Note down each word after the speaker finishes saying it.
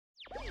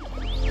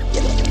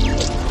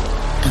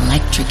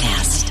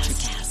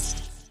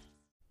NutraCast.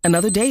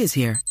 Another day is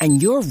here,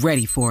 and you're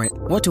ready for it.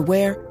 What to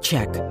wear?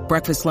 Check.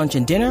 Breakfast, lunch,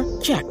 and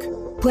dinner? Check.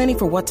 Planning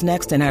for what's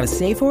next and how to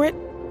save for it?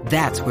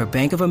 That's where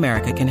Bank of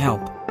America can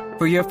help.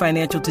 For your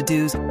financial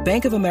to-dos,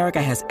 Bank of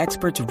America has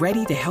experts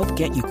ready to help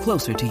get you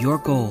closer to your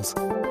goals.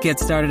 Get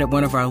started at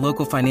one of our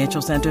local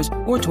financial centers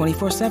or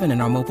 24/7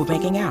 in our mobile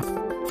banking app.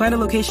 Find a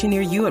location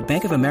near you at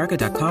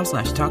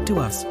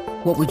bankofamerica.com/talktous.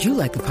 What would you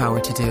like the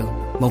power to do?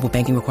 Mobile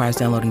banking requires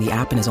downloading the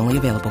app and is only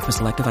available for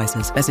select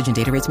devices. Message and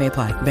data rates may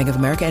apply. Bank of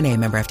America N.A.,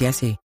 member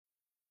FDIC.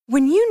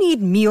 When you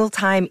need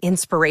mealtime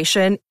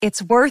inspiration,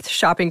 it's worth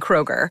shopping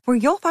Kroger, where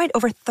you'll find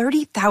over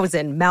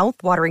 30,000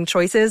 mouth-watering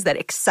choices that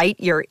excite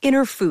your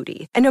inner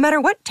foodie. And no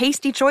matter what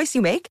tasty choice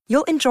you make,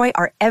 you'll enjoy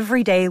our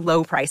everyday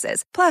low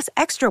prices, plus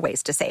extra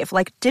ways to save,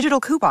 like digital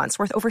coupons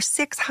worth over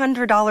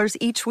 $600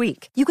 each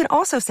week. You can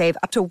also save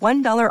up to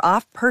 $1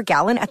 off per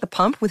gallon at the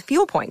pump with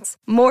fuel points.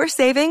 More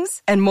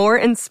savings and more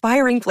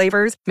inspiring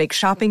flavors make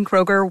shopping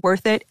Kroger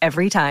worth it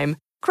every time.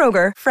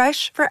 Kroger,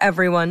 fresh for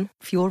everyone.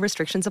 Fuel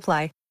restrictions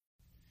apply.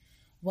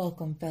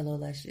 Welcome, fellow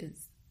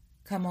Lushes.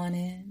 Come on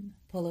in,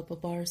 pull up a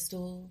bar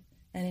stool,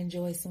 and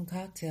enjoy some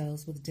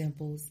cocktails with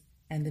Dimples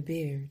and the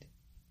Beard.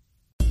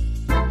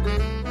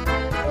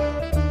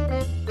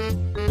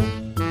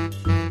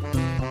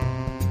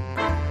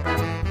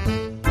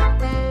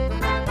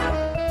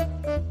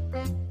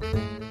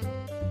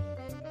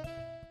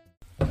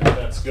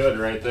 That's good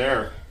right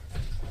there.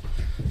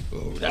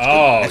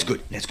 That's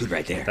good. That's good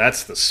right there.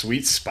 That's the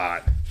sweet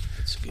spot.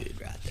 That's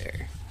good right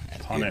there.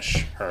 That's Punish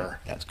good. her.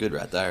 That's good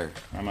right there.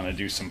 I'm going to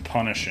do some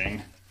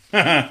punishing.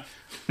 That's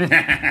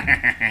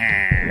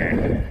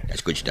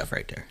good stuff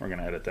right there. We're going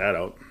to edit that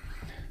out.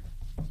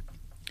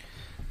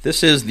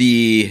 This is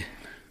the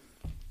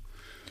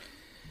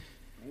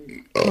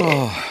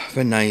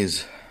Van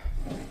Nuys.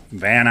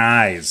 Van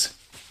Nuys.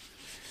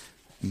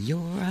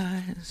 Your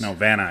eyes. No,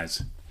 Van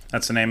Nuys.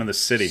 That's the name of the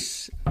city.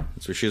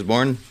 That's where she was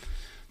born.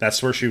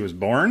 That's where she was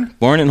born?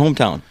 Born in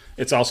hometown.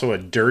 It's also a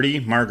dirty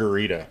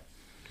margarita.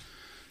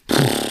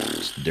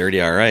 It's dirty,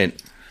 all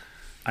right.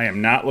 I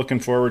am not looking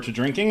forward to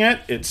drinking it.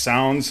 It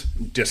sounds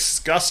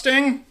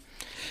disgusting,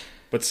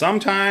 but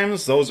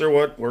sometimes those are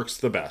what works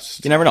the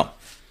best. You never know.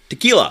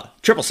 Tequila,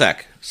 triple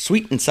sec,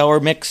 sweet and sour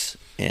mix,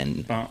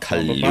 and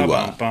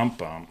Kahlua. Bum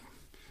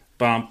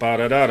ba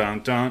da da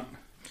dun dun.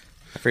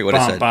 I forget what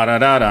I said. Bum ba da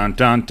da dun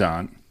dun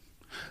dun.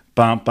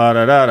 Bum ba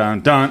da da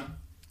dun dun.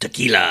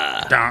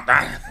 Tequila. Dun,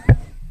 dun.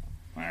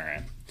 All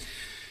right,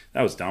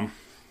 that was dumb.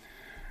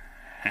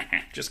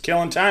 Just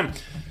killing time.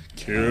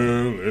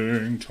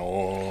 Killing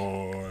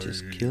time.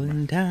 Just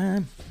killing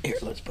time. Here,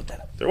 let's put that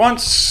up. There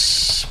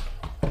once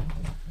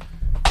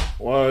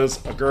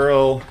was a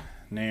girl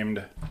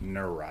named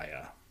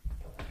Neriah.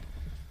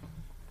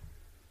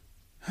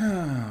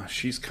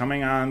 She's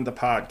coming on the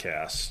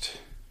podcast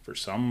for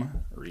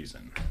some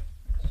reason.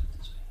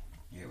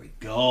 Here we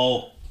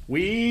go.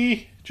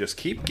 We just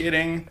keep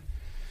getting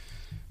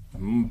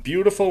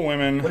beautiful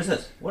women. What is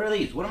this? What are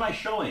these? What am I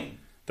showing?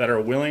 That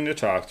are willing to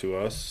talk to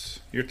us.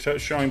 You're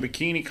showing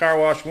Bikini Car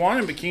Wash 1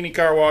 and Bikini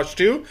Car Wash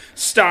 2,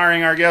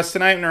 starring our guest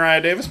tonight,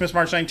 Neriah Davis, Miss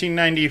March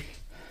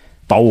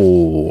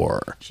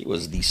 1994. She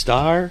was the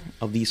star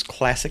of these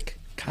classic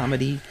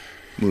comedy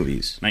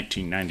movies.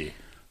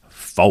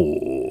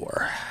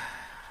 1994.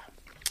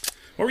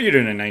 What were you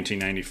doing in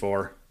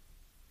 1994?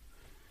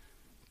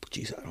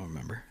 Jeez, I don't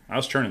remember. I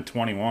was turning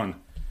 21.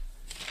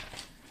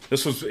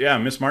 This was,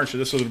 Miss March,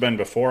 this would have been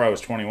before I was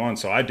 21,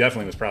 so I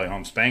definitely was probably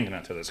home spanking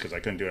it to this because I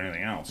couldn't do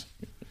anything else.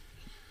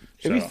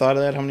 Have you thought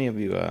of that? How many of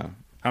you... How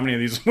many of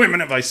these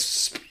women have I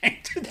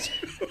spanked it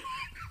to?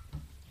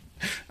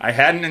 I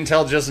hadn't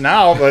until just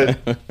now, but...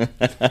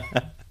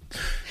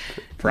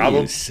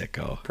 Probably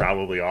sicko.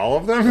 Probably all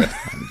of them.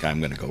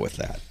 I'm going to go with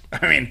that.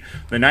 I mean,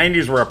 the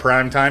 90s were a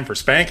prime time for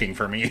spanking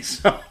for me,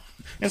 so...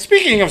 And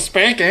speaking of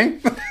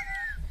spanking...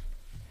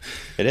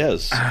 It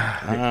is.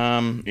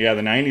 Yeah,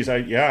 the 90s,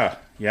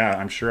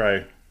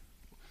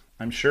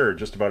 I'm sure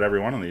just about every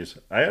one of these.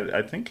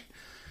 I think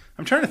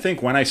I'm trying to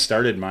think when I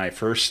started my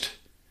first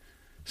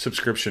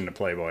subscription to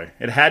Playboy.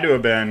 It had to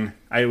have been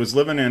I was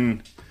living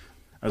in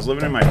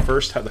my the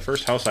first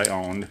house I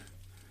owned.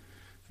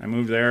 I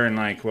moved there in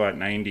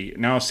 90.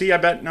 No, see, I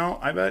bet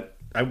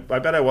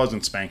I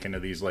wasn't spanking to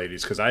these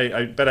ladies because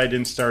I bet I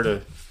didn't start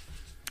a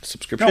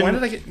subscription. No, when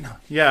did I get? No,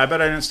 yeah, I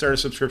bet I didn't start a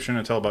subscription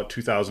until about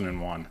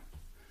 2001.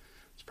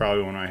 It's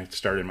probably when I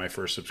started my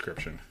first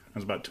subscription. I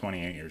was about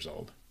 28 years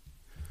old.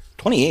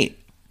 28?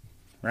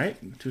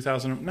 Right?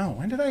 2000. No,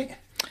 when did I?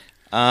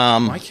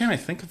 Why can't I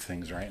think of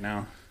things right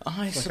now?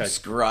 I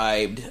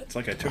subscribed. It's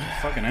like I took a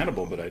fucking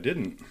edible, but I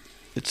didn't.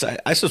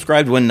 I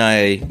subscribed when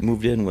I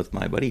moved in with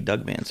my buddy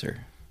Doug Manser.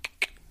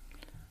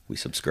 We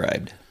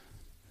subscribed.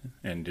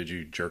 And did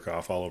you jerk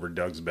off all over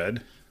Doug's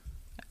bed?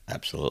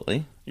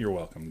 Absolutely. You're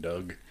welcome,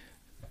 Doug.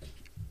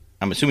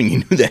 I'm assuming you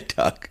knew that,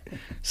 Doug.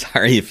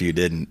 Sorry if you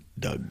didn't,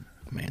 Doug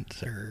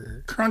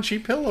Manser.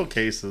 Crunchy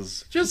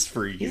pillowcases, just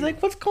for you. He's like,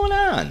 what's going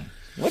on?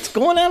 What's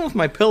going on with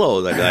my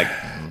pillows? I'd be like,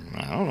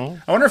 I don't know.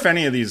 I wonder if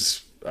any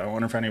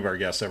of our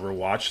guests ever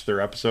watch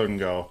their episode and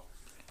go,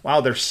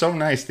 Wow, they're so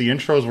nice. The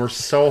intros were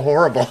so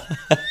horrible.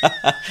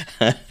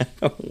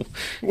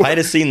 If I'd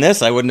have seen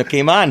this, I wouldn't have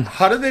came on.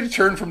 How did they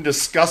turn from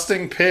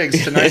disgusting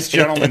pigs to nice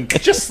gentlemen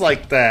just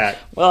like that?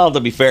 Well, to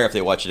be fair, if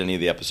they watched any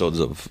of the episodes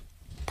of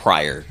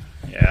prior,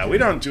 Yeah, we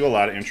don't do a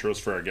lot of intros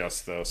for our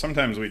guests, though.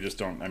 Sometimes we just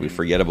don't. we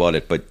forget about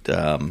it. But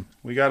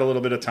we got a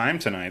little bit of time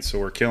tonight, so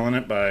we're killing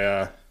it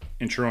by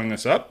introing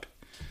this up.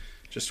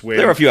 Just waiting.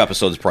 there were a few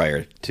episodes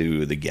prior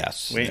to the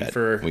guests. Waiting that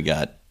for- we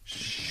got.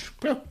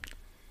 Well,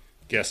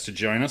 guest to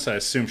join us. I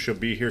assume she'll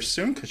be here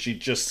soon because she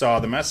just saw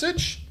the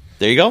message.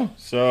 There you go.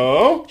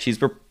 So She's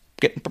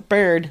getting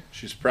prepared.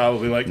 she's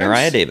probably like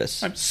Neriah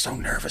Davis. I'm so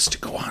nervous to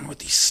go on with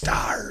these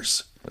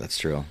stars. That's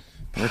true.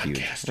 We're huge.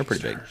 Podcasting We're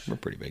pretty big. stars. We're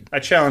pretty big. I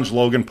challenge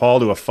Logan Paul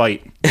to a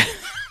fight.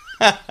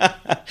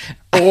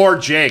 Or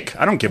Jake.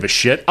 I don't give a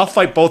shit. I'll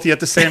fight both of you at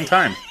the same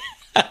time.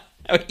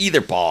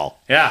 Either Paul.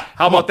 Yeah.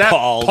 How about that?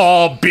 Paul.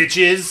 Paul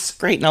bitches.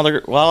 Great. Now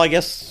they're I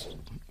guess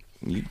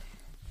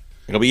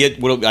it'll be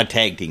a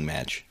tag team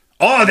match.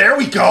 Oh, there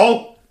we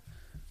go.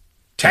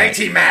 Tag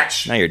team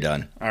match. Now you're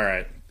done. All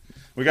right.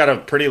 We got a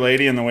pretty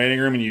lady in the waiting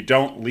room, and you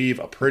don't leave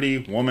a pretty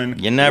woman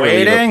You never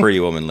waiting. leave a pretty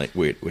woman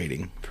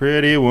waiting.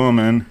 Pretty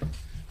woman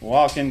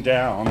walking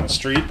down the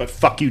street, but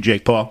fuck you,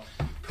 Jake Paul.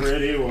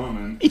 Pretty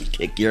woman. He'd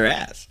kick your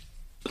ass.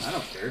 I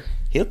don't care.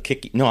 He'll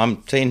kick you. No,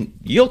 I'm saying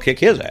you'll kick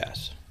his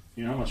ass.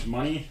 You know how much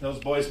money those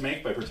boys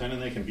make by pretending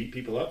they can beat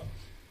people up?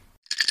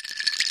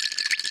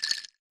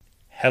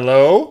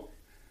 Hello?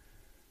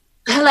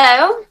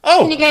 Hello? Oh.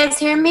 Can you guys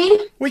hear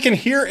me? We can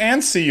hear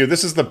and see you.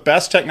 This is the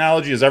best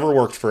technology has ever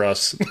worked for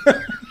us.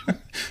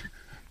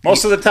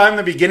 Most of the time,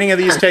 the beginning of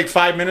these take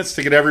 5 minutes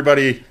to get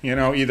everybody,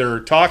 either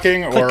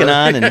talking or Clicking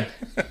on and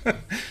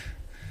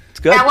it's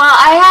good. Yeah, well,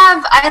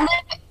 I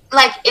live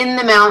like in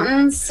the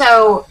mountains,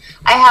 so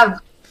I have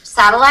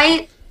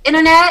satellite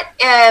internet,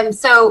 and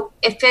so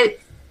if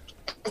it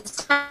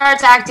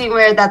starts acting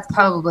weird, that's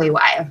probably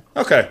why.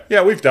 Okay,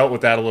 yeah, we've dealt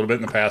with that a little bit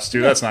in the past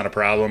too. That's not a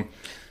problem.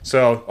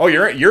 So,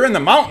 you're in the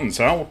mountains,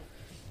 huh?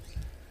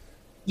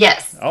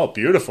 Yes. Oh,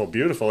 beautiful,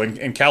 beautiful.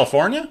 In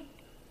California?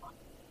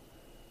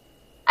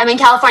 I'm in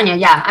California,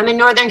 yeah. I'm in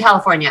Northern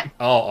California.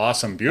 Oh,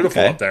 awesome,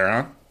 beautiful Okay. up there,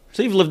 huh?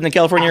 So you've lived in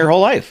California your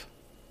whole life.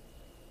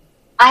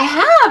 I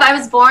have. I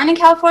was born in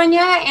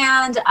California,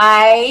 and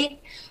I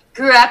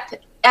grew up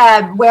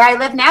where I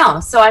live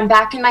now. So I'm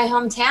back in my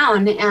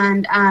hometown,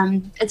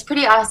 and it's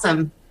pretty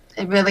awesome.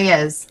 It really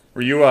is.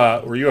 Were you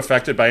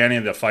affected by any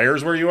of the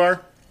fires where you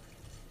are?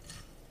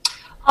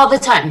 All the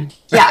time.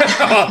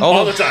 Yeah.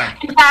 All the time.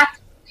 In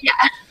fact,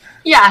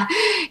 yeah.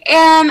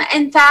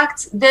 In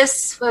fact,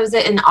 what was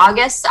it, in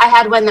August? I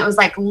had one that was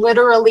like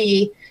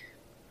literally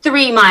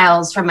 3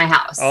 miles from my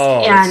house.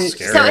 Oh, and that's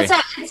scary. so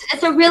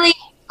it's a really,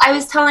 I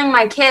was telling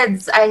my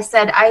kids, I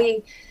said,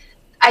 I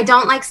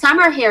don't like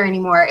summer here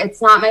anymore.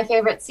 It's not my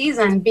favorite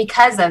season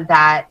because of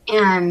that.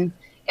 And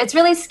it's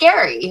really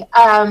scary.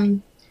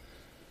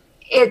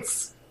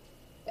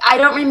 I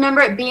don't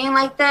remember it being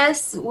like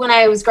this when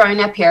I was growing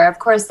up here. Of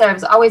course,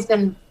 there's always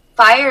been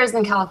fires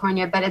in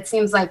California, but it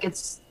seems like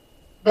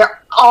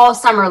they're all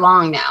summer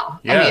long now.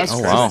 Yeah, I mean, it's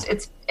oh, wow.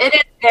 it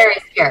is very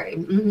scary.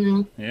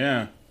 Mm-hmm.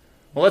 Yeah.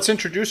 Well, let's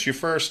introduce you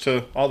first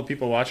to all the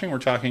people watching. We're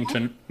talking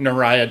to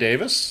Neriah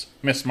Davis,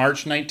 Miss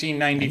March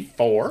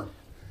 1994.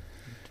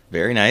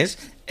 Very nice.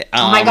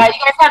 Oh my God, you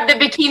guys have the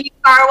bikini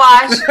car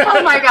wash.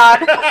 Oh my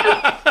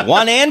God.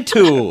 1 and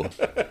 2.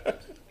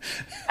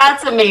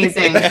 That's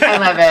amazing. I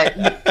love it.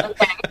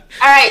 Okay.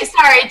 All right.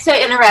 Sorry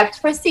to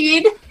interrupt.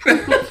 Proceed.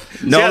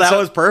 No, Yeah, that so-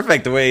 was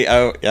perfect. The way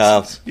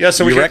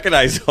so we you can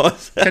recognize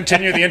those.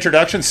 continue the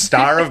introduction.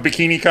 Star of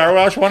Bikini Car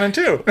Wash 1 and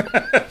 2.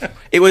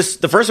 It was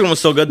the first one was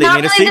so good they Not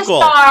made a really sequel.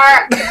 the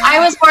star. I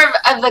was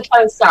more of the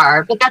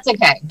co-star, but that's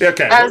okay.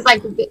 Okay. I was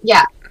like,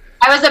 yeah.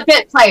 I was a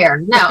bit player.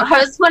 No, I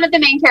was one of the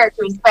main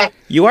characters, but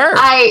You are.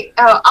 I'll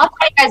tell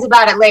you guys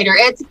about it later.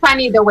 It's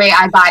funny the way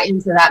I got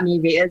into that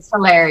movie. It's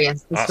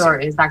hilarious. The Awesome.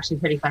 story is actually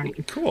pretty funny.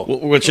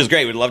 Cool. Which is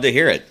great. We'd love to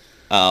hear it.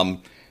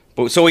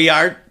 But so we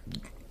are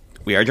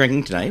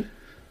drinking tonight,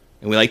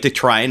 and we like to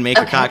try and make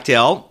a Okay.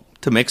 cocktail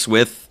to mix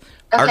with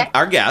Okay.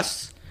 our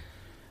guests.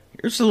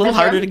 It's a little Okay.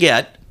 harder to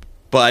get,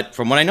 but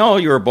from what I know,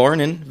 you were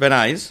born in Van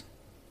Nuys,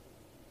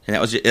 and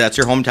that's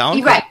your hometown.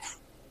 You're right.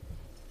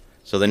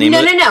 So the name No.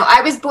 of it,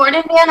 I was born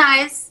in Van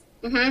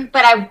Nuys,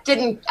 but I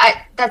didn't.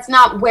 That's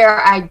not where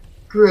I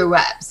grew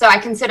up. So I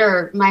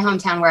consider my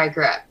hometown where I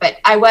grew up. But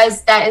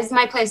that is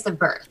my place of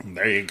birth.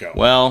 There you go.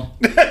 well,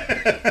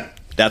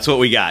 that's what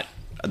we got.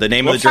 The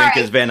name of the Sorry. drink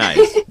is Van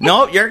Nuys.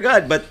 No, you're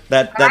good, but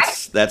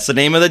that's the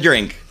name of the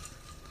drink.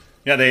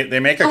 Yeah, they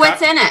make a So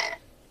what's in it?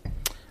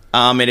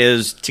 It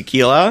is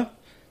tequila,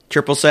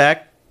 triple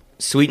sec,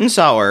 sweet and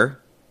sour,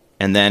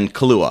 and then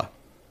Kahlua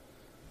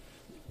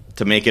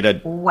to make it a.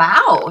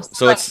 Wow.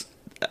 So it's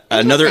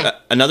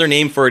another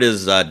name for it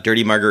is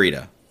dirty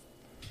margarita.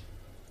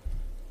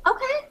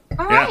 Okay.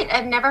 All Yeah. right.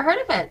 I've never heard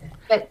of it,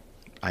 but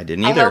I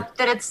didn't I either. hope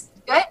that it's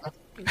good.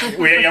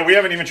 we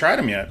haven't even tried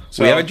them yet.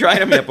 So We haven't tried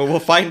them yet, but we'll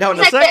find out in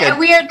a It's like a second.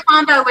 weird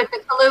combo with the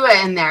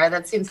Kahlua in there.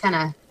 That seems kind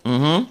of.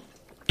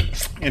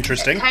 Mm-hmm.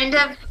 Interesting. Kind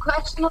of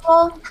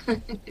questionable.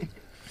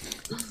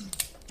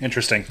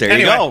 Interesting. There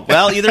you go.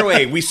 Well, either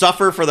way, we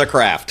suffer for the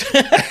craft.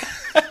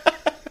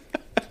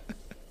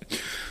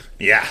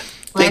 Yeah.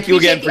 Thank you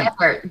again for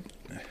effort.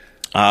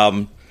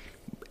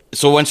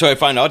 So when I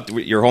find out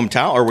your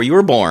hometown, or where you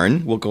were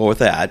born, we'll go with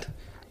that.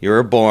 You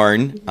were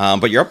born,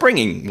 but your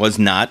upbringing was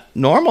not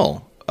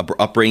normal.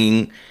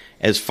 Upbringing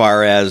as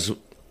far as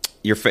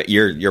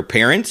your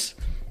parents,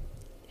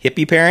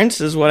 hippie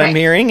parents, is what I'm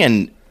hearing.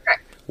 And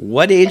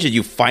what age did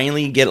you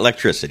finally get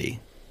electricity?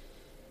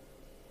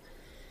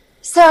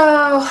 So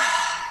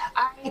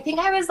I think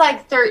I was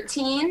like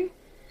 13.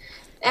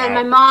 And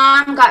my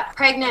mom got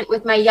pregnant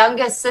with my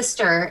youngest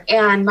sister,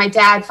 and my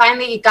dad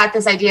finally got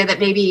this idea that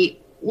maybe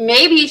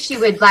she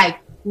would like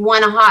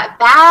want a hot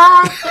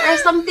bath or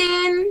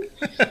something.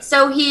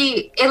 So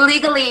he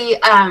illegally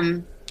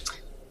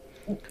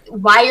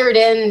wired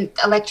in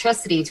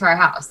electricity to our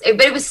house.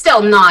 But it was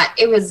still not.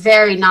 It was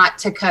very not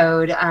to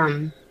code.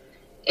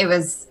 It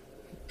was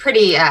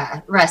pretty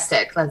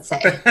rustic, let's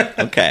say.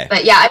 Okay.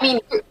 But yeah, I mean,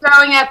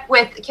 growing up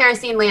with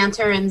kerosene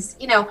lanterns,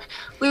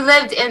 we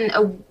lived in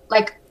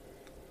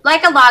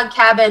like a log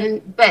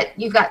cabin, but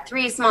you've got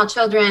 3 small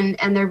children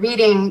and they're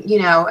reading,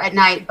 at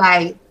night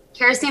by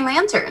kerosene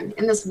lantern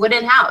in this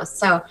wooden house.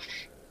 So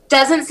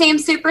doesn't seem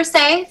super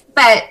safe,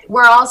 but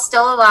we're all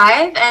still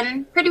alive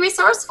and pretty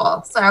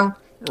resourceful. So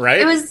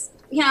it was,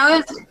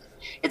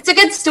 it's a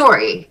good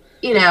story,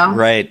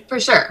 right. For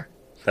sure.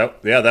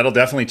 That'll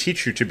definitely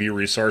teach you to be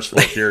resourceful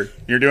if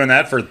you're doing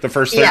that for the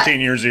first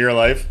 13 years of your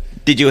life.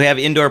 Did you have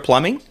indoor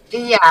plumbing?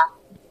 Yeah.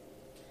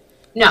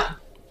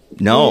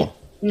 No.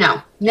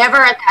 No, never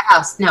at that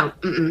house. No,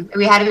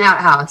 we had an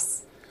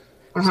outhouse.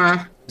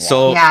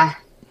 So, yeah.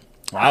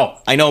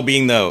 Wow. I know,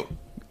 being the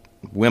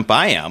wimp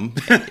I am,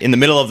 in the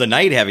middle of the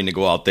night having to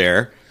go out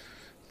there,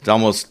 it's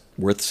almost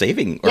worth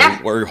saving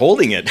or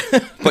holding it.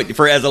 But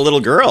as a little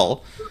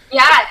girl.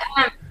 Yeah,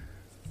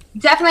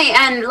 definitely.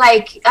 And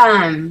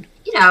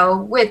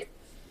with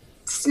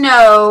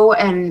snow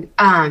and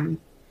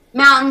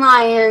mountain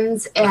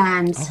lions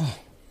and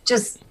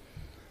just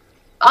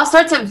all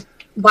sorts of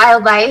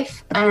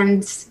wildlife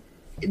and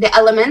the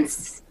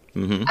elements.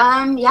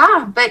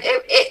 But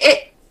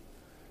it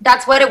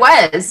that's what it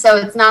was. So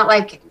it's not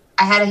like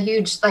I had a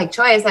huge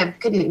choice. I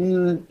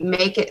couldn't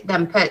make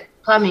them put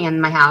plumbing in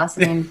my house.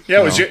 I mean,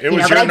 it was your but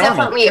normal. I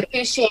definitely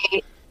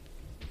appreciate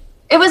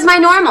it. Was my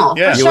normal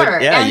for sure.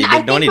 And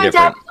I think my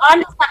dad was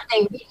onto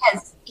something,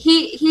 because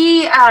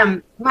he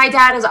my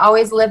dad has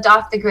always lived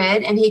off the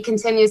grid, and he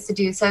continues to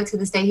do so to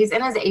this day. He's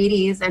in his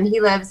 80s and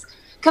he lives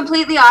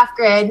completely off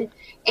grid.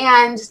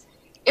 And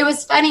it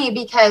was funny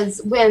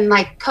because when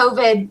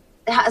COVID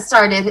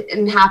started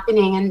and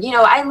happening, and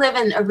I live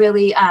in a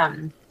really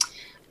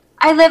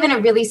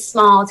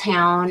small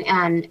town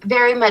and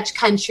very much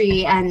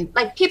country, and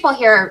people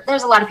here,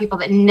 there's a lot of people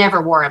that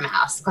never wore a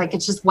mask. It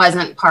just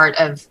wasn't part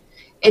of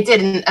it.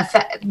 Didn't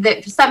affect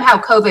that somehow.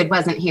 COVID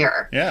wasn't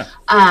here. Yeah.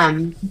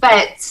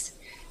 But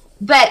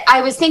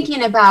I was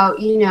thinking about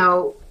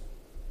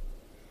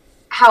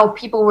how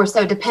people were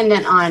so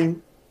dependent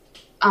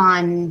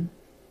on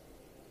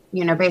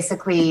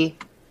basically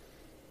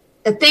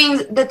the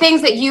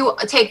things that you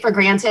take for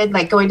granted,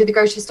 like going to the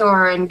grocery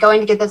store and going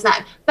to get this and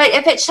that. But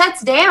if it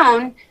shuts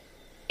down,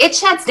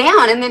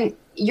 and then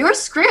you're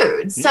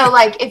screwed. So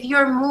if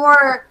you're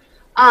more,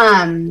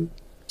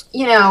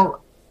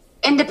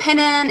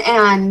 independent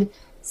and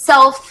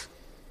self,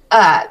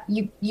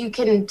 you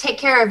can take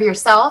care of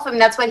yourself. I mean,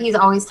 that's what he's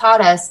always taught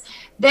us.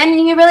 Then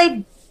you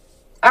really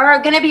are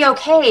going to be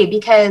okay,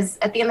 because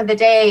at the end of the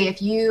day,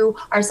 if you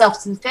are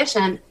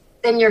self-sufficient,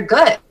 then you're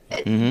good.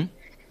 Mm-hmm.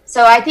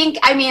 So I think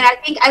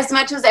as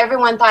much as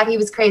everyone thought he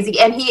was crazy,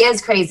 and he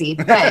is crazy,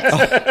 but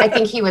I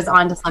think he was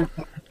onto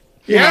something.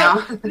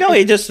 Yeah. No,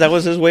 that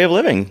was his way of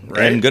living.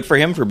 Right. And good for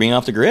him for being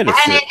off the grid.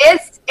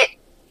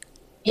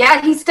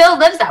 He still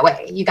lives that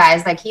way, you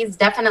guys. He's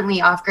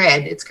definitely off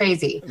grid. It's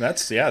crazy.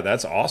 That's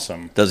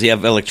awesome. Does he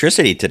have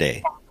electricity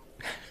today?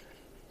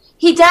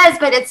 He does,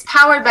 but it's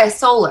powered by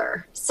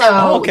solar.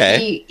 So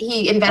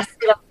he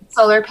invested in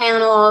solar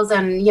panels,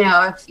 and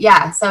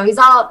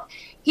so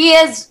he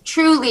is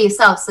truly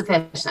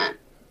self-sufficient.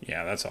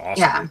 Yeah, that's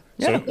awesome.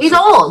 Yeah. He's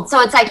old,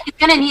 so it's he's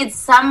going to need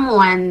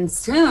someone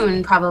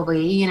soon,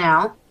 probably,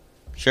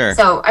 Sure.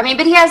 So, I mean,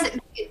 but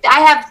I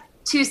have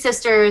 2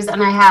 sisters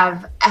and I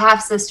have a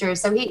half-sister,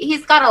 so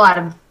he's got a lot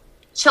of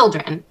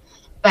children,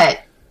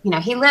 but,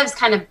 he lives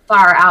kind of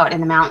far out in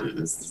the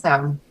mountains.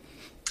 So,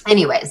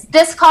 anyways,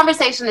 this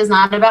conversation is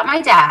not about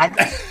my dad,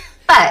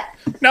 but...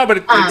 No,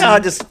 but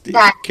just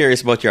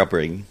curious about your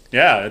upbringing.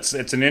 Yeah, it's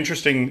an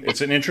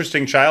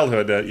interesting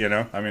childhood.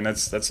 I mean,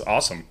 that's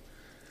awesome.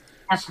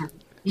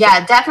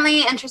 Yeah,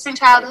 definitely interesting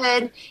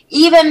childhood,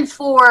 even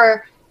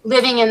for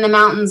living in the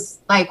mountains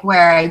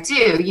where I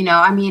do.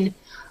 I mean,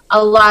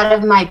 a lot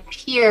of my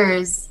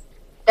peers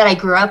that I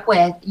grew up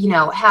with,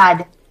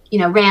 had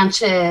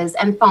ranches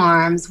and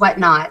farms,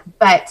 whatnot.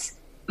 But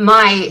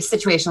my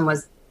situation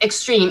was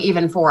extreme,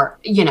 even for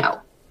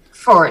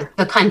for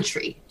the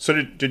country.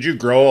 So did you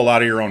grow a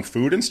lot of your own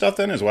food and stuff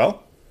then as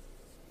well?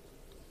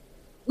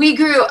 We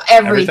grew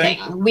everything.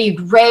 We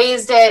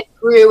raised it,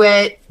 grew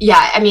it.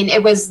 Yeah, I mean,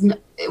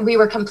 we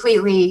were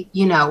completely,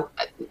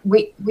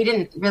 we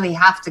didn't really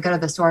have to go to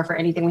the store for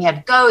anything. We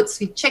had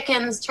goats,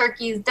 chickens,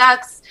 turkeys,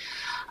 ducks.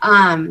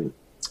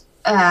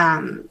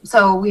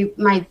 So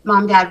my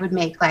mom, dad would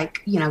make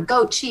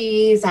goat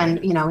cheese, and,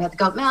 we had the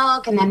goat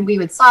milk, and then we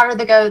would slaughter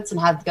the goats and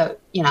have the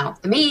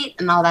goat, the meat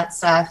and all that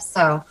stuff.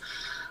 So,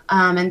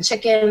 and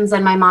chickens,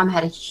 and my mom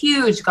had a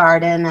huge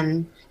garden,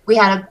 and we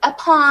had a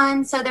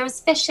pond. So there was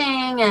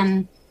fishing,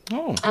 and,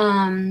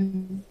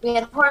 we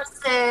had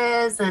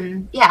horses,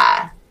 and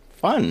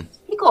fun.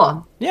 Pretty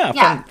cool.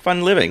 Yeah.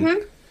 Fun living. Mm-hmm.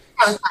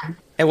 That was fun.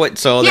 And what,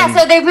 so we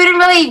didn't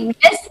really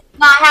miss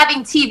not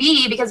having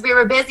TV because we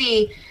were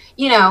busy,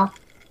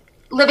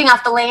 living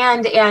off the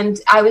land, and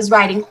I was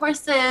riding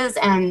horses,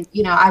 and,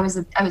 I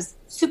was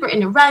super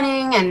into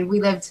running, and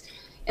we lived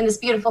in this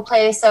beautiful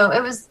place. So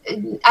it was,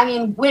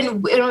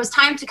 when it was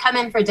time to come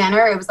in for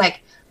dinner, it was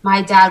like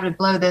my dad would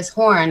blow this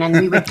horn, and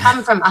we would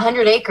come from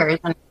 100 acres,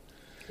 and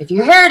if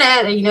you heard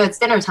it, it's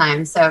dinner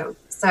time. So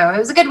it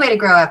was a good way to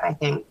grow up, I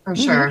think, for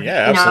sure.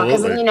 Yeah,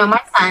 absolutely. Because,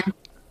 my son,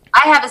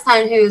 I have a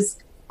son who's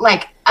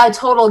like a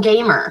total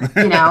gamer,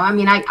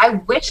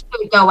 I wish he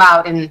would go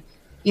out and,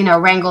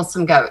 wrangle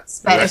some goats,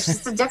 but It's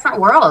just a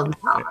different world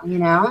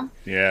now,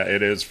 Yeah,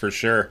 it is, for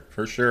sure.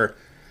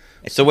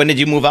 So when did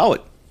you move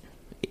out?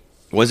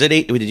 Was it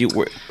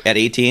at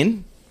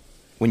 18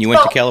 when you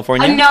went to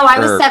California? No, I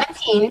was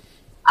 17.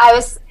 I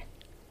was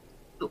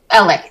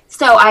LA.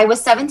 So I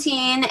was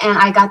 17, and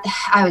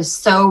I was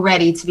so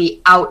ready to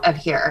be out of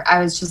here.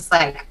 I was just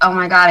like, oh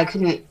my God,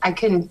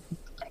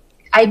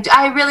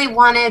 I really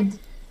wanted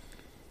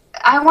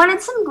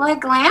some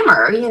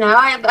glamour,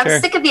 I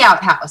was sick of the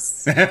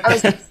outhouse. I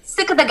was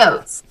sick of the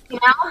goats,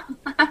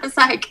 I was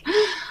like,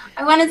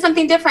 I wanted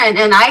something different,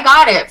 and I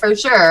got it for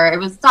sure. It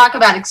was talk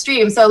about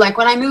extreme. So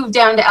when I moved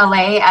down to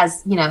LA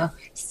as,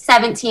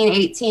 17,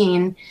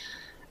 18,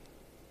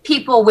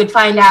 people would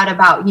find out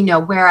about,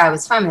 where I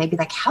was from. They'd be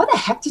like, how the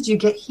heck did you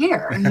get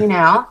here? And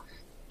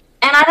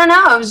I don't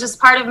know. It was just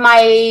part of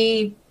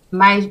my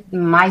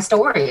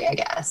story, I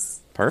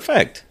guess.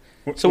 Perfect.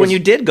 So when you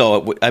did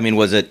go,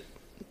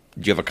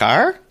 did you have a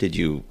car? Did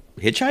you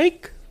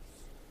hitchhike?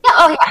 Yeah.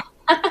 Oh, yeah.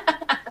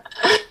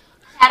 I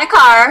had a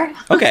car.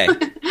 Okay.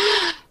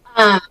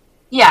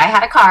 Yeah, I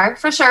had a car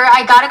for sure.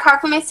 I got a car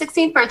for my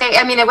 16th birthday.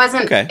 It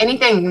wasn't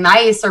anything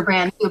nice or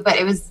brand new, but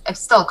it was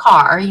still a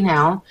car,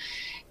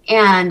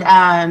 And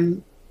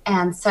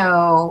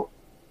so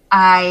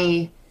how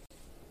did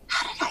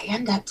I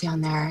end up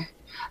down there?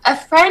 A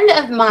friend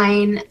of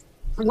mine,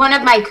 one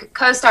of my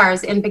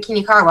co-stars in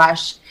Bikini Car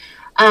Wash,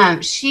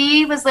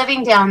 she was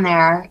living down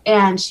there,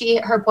 and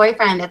her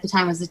boyfriend at the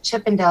time was a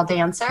Chippendale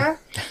dancer,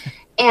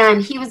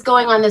 and he was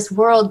going on this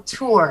world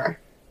tour.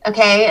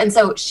 Okay. And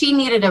so she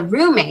needed a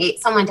roommate,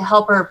 someone to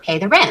help her pay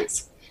the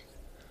rent.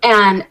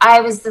 And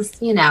I was this,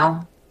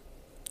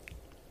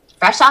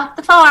 fresh off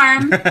the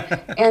farm.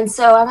 And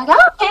so I'm like,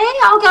 oh, okay,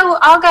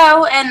 I'll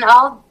go and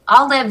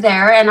I'll live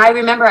there. And I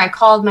remember I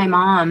called my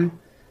mom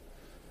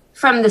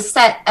from the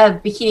set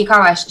of Bikini Car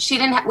Wash. We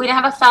didn't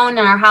have a phone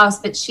in our house,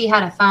 but she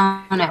had a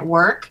phone at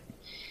work.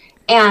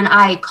 And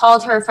I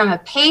called her from a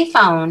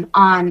payphone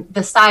on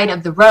the side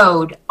of the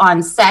road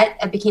on set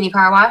at Bikini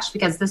Car Wash,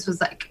 because this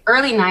was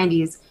early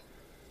 90s.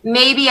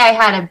 Maybe I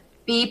had a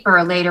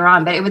beeper later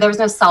on, but there was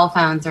no cell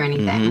phones or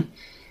anything. Mm-hmm.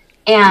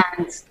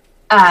 And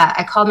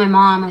I called my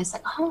mom, and I was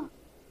like, oh,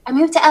 I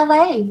moved to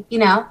LA,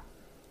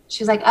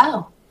 She was like,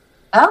 oh,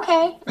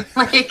 okay.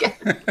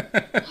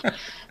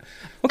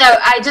 So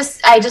I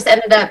just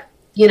ended up,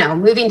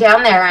 moving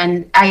down there,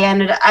 and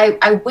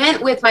I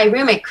went with my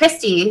roommate,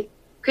 Christy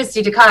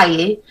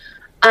Ducati,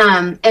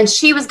 and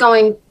she was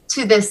going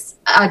to this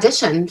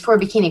audition for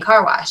Bikini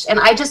Car Wash, and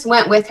I just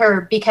went with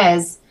her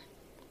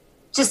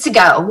just to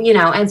go,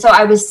 and so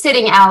I was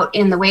sitting out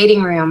in the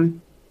waiting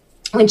room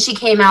when she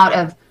came out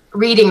of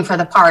reading for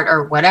the part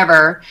or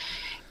whatever,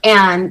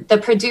 and the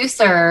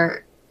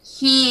producer,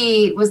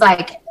 he was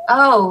like,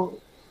 oh,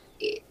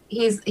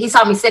 he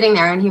saw me sitting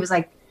there, and he was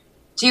like,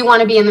 do you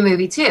want to be in the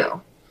movie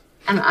too?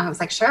 And I was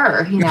like,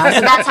 sure, so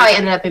that's how I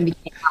ended up in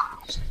Bikini Car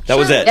Wash. That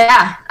was it.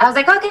 Yeah. I was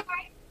like, okay,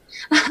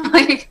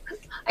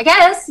 I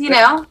guess,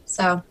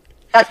 so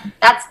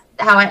that's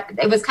how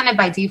it was kind of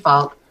by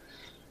default.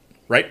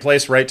 Right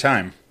place, right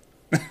time.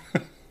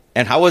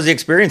 And how was the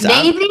experience?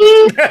 Maybe.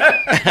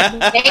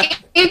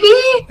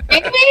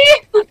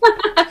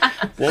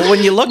 Well,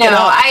 when you look it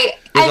up,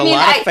 there's a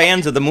lot of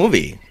fans of the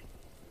movie.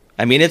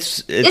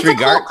 It's a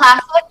cult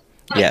classic.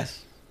 Yes.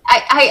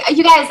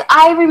 You guys,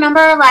 I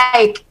remember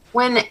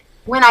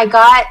when I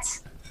got,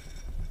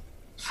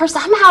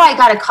 somehow I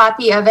got a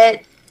copy of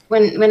it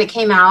when it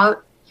came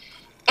out,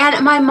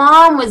 and my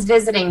mom was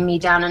visiting me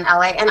down in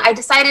LA, and I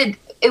decided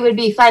it would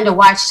be fun to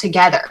watch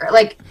together.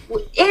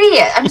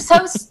 Idiot. I'm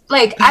so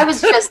I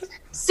was just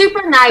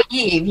super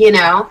naive,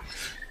 and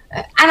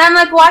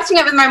I'm watching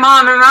it with my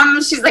mom, and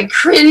mom, she's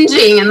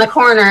cringing in the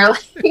corner.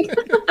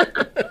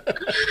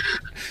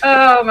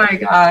 Oh my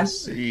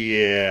gosh.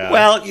 Yeah.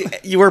 Well,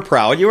 you were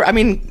proud.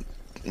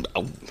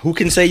 who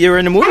can say you're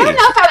in a movie? I don't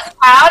know if I was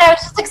proud. I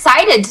was just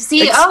excited to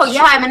see,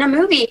 I'm in a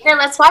movie. Here,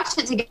 let's watch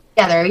it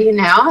together,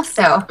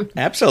 so.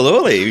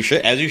 Absolutely. You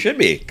should, as you should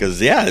be.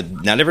 Because,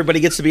 not everybody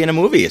gets to be in a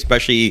movie,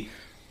 especially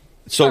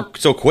so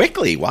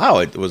quickly. Wow,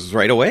 it was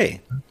right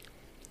away.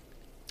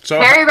 So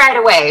very right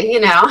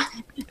away,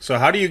 So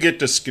how do you get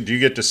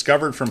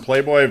discovered from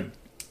Playboy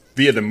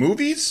via the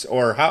movies?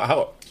 Or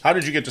how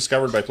did you get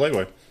discovered by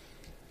Playboy?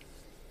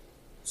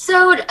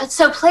 So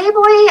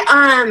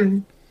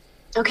Playboy,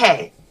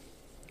 okay.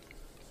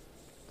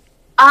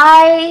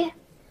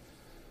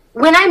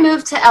 When I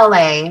moved to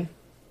LA,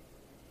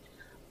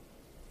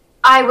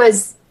 I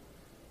wasn't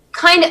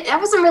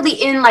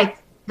really in like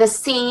the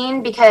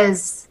scene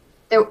because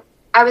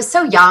I was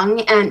so young,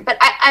 but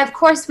I of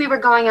course we were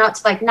going out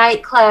to like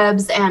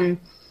nightclubs and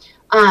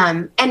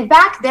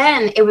back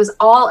then it was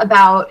all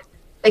about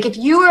like if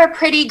you were a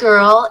pretty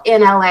girl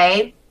in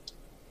LA,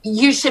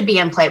 you should be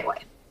in Playboy.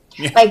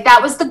 Yeah. Like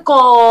that was the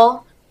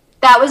goal.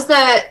 That was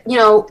that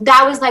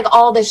was like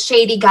all the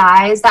shady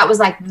guys. That was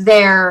like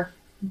their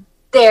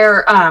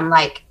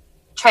like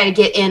try to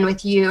get in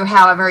with you,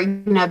 however,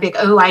 big,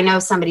 I know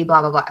somebody, blah,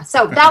 blah, blah.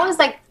 So that was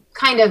like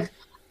kind of,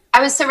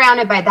 I was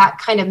surrounded by that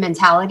kind of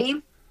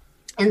mentality.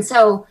 And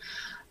so,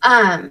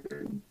 but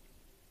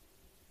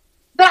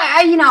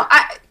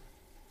I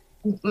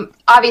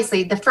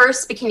obviously the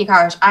first bikini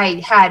college,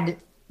 I had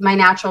my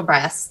natural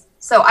breasts.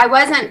 So I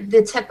wasn't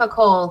the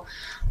typical,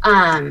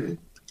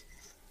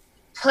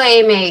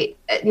 Playmate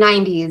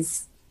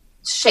 90s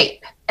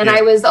shape. And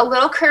I was a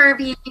little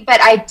curvy,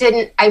 but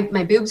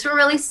my boobs were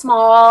really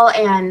small.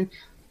 And,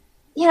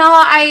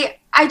 I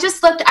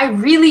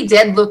really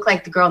did look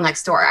like the girl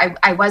next door.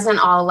 I wasn't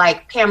all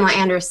like Pamela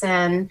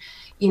Anderson,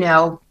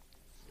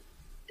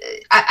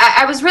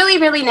 I was really,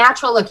 really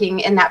natural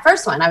looking in that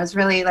first one. I was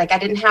really like, I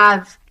didn't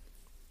have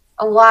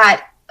a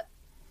lot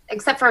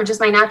except for just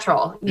my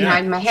natural,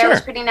 my hair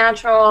was pretty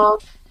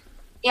natural.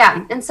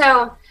 Yeah. And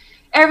so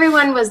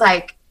everyone was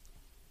like,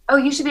 oh,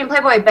 you should be in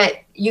Playboy, but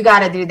you got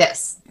to do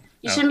this.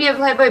 You shouldn't be a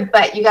Playboy,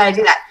 but you got to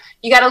do that.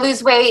 You got to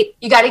lose weight.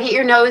 You got to get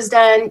your nose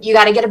done. You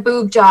got to get a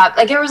boob job.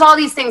 Like there was all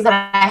these things that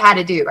I had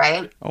to do,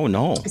 right? Oh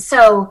no.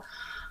 So,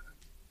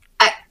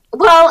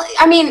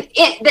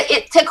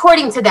 it's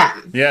according to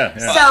them. Yeah.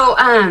 So,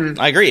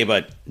 I agree,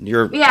 but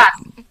yeah.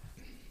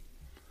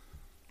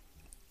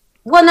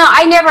 Well, no,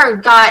 I never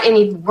got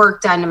any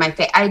work done to my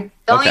face. The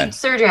only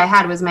surgery I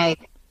had was my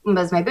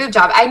boob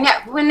job.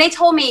 When they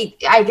told me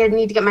I didn't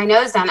need to get my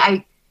nose done,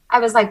 I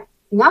was like,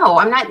 no,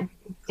 I'm not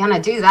gonna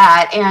do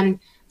that. And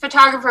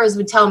photographers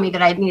would tell me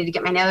that I needed to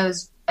get a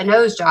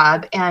nose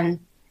job, and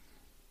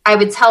I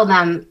would tell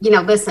them,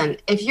 listen,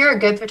 if you're a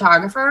good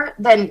photographer,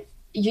 then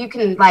you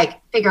can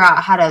like figure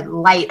out how to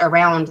light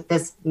around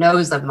this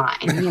nose of mine,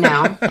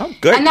 Oh,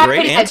 good, and that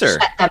great pretty answer.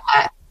 much shut them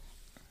up.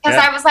 Because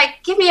I was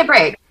like, give me a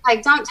break.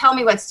 Like, don't tell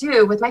me what to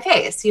do with my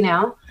face,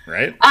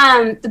 Right.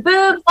 The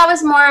boobs, that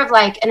was more of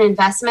like an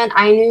investment.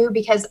 I knew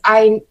because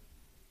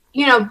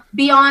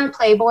beyond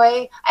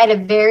Playboy, I had a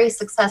very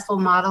successful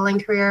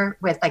modeling career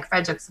with like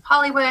Fredericks of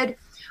Hollywood,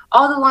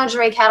 all the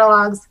lingerie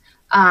catalogs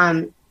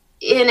in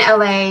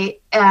LA.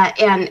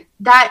 And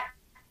that,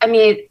 I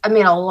made a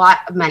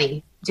lot of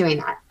money doing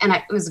that. And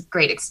it was a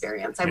great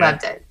experience. I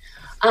loved it.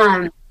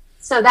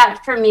 So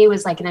that for me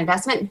was like an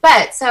investment.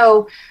 But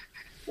so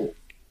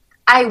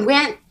I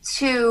went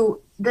to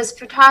this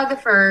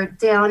photographer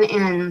down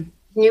in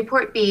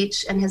Newport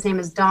Beach, and his name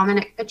is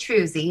Dominic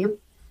Petruzzi.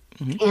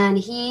 Mm-hmm. And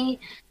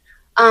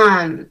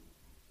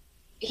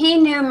he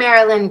knew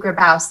Marilyn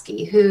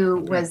Grabowski,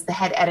 who was the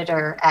head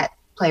editor at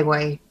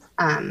Playboy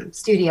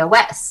Studio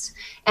West.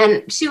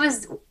 And she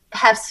was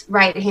Hef's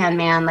right-hand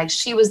man. Like,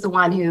 she was the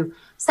one who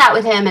sat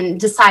with him and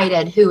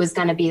decided who was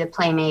going to be the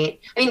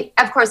playmate. I mean,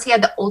 of course, he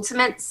had the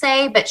ultimate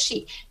say, but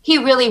he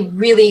really,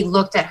 really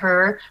looked at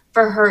her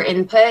for her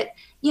input,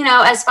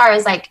 as far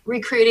as like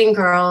recruiting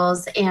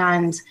girls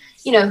and,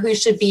 who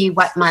should be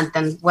what month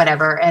and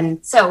whatever.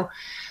 And so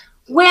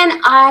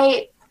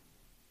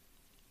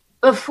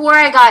before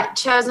I got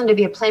chosen to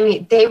be a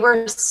playmate, they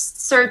were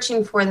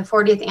searching for the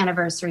 40th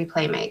anniversary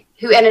playmate,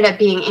 who ended up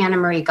being Anna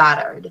Marie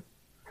Goddard.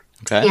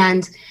 Okay.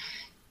 And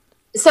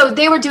so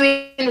they were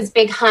doing this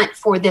big hunt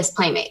for this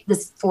playmate,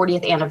 this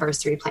 40th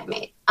anniversary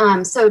playmate.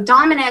 So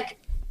Dominic,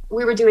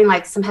 we were doing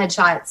like some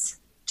headshots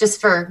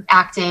just for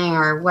acting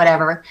or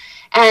whatever.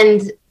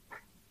 And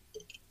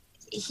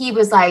he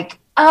was like,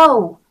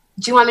 oh,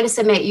 do you want me to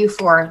submit you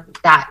for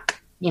that,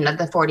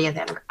 the 40th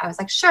anniversary? I was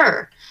like,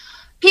 sure.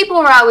 People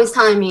were always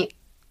telling me,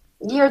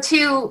 you're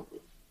too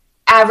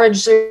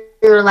average.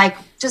 You're like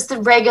just a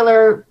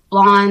regular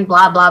blonde,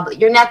 blah, blah, blah.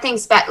 You're nothing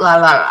blah, blah,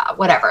 blah,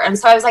 whatever. And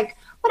so I was like,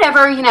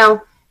 whatever,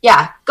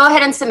 yeah, go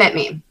ahead and submit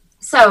me.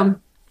 So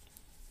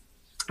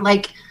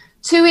like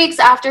 2 weeks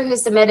after he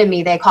submitted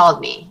me, they called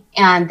me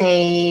and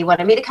they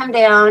wanted me to come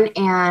down,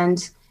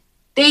 and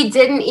they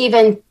didn't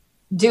even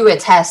do a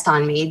test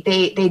on me.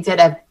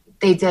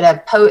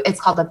 It's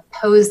called a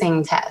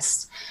posing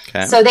test.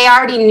 Okay. So they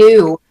already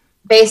knew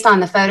based on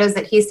the photos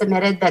that he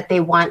submitted that they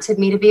wanted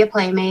me to be a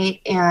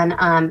playmate, and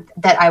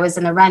that I was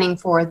in the running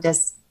for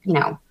this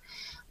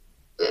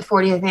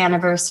 40th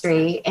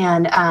anniversary.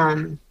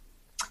 And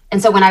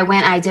so when I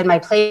went, I did my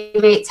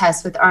Playmate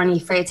test with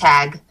Arnie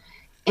Freytag,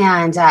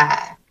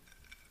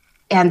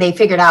 and they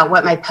figured out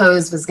what my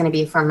pose was going to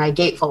be for my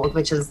gatefold,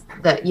 which is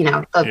the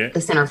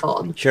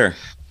centerfold. Sure.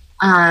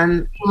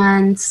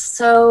 And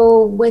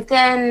so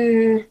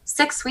within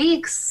 6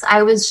 weeks,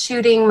 I was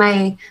shooting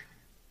my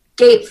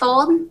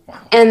gatefold.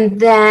 And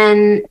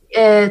then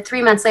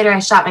 3 months later, I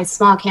shot my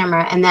small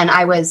camera. And then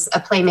I was a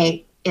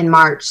Playmate in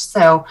March.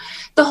 So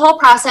the whole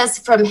process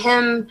from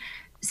him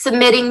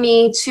submitting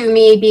me to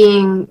me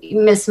being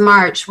Miss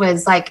March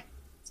was like,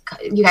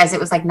 you guys, it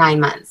was like 9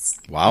 months.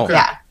 Wow.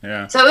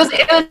 Yeah. So it was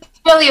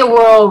really a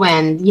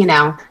whirlwind,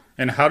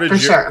 And how did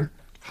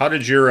How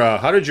did your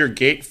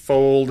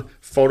gatefold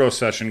photo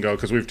session go?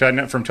 Because we've done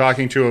it from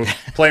talking to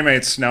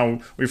Playmates. Now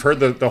we've heard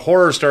the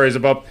horror stories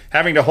about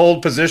having to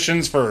hold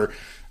positions for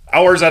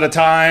hours at a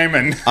time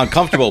and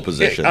uncomfortable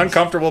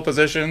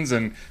positions.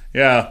 And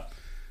yeah,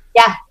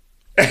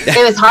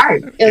 it was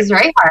hard. It was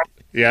very hard.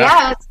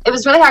 Yeah, it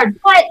was really hard.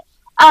 But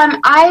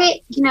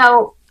I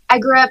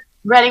grew up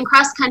running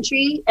cross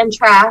country and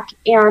track,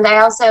 and I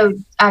also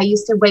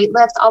used to weight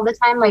lift all the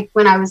time, like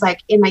when I was like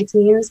in my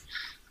teens.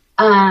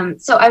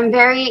 So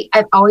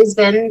I've always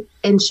been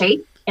in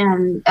shape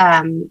and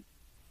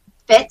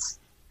fit.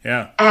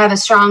 Yeah. I have a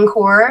strong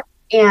core.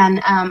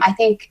 And I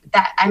think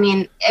that,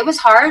 it was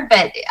hard,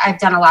 but I've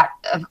done a lot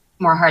of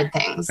more hard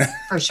things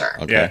for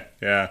sure. Okay.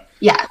 Yeah.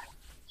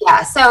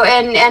 So,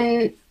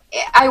 and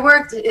I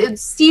worked,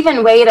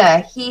 Stephen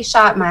Wada,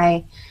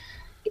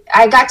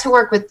 I got to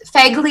work with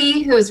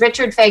Fegley, who's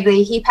Richard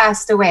Fegley. He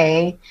passed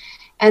away.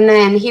 And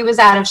then he was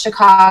out of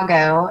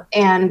Chicago.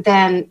 And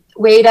then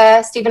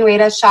Stephen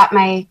Wada shot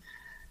my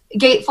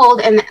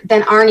gatefold, and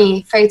then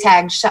Arnie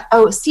Freytag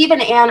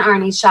Stephen and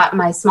Arnie shot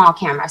my small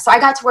camera. So I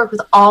got to work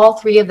with all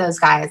three of those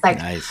guys,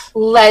 nice.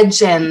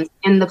 Legends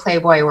in the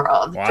Playboy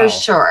world, for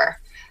sure.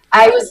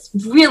 I was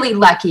really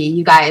lucky,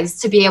 you guys,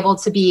 to be able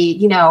to be,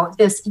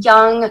 this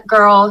young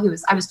girl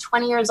I was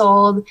 20 years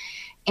old,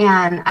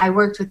 and I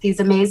worked with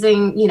these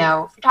amazing,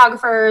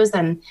 photographers,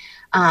 and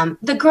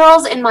the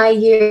girls in my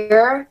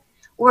year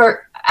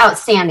were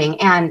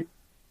outstanding, and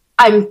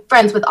I'm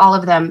friends with all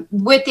of them,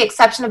 with the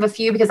exception of a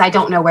few because I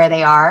don't know where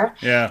they are.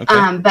 Yeah.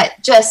 Okay.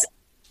 But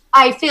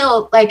I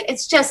feel like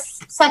it's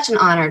just such an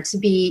honor to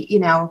be,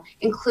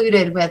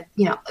 included with,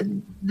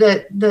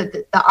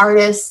 the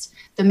artist,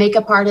 the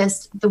makeup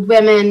artist, the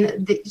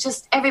women,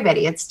 just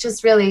everybody. It's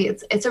just really,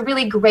 it's a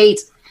really great,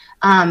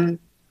 part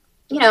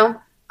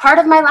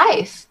of my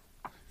life.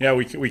 Yeah,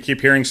 we keep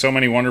hearing so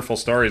many wonderful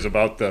stories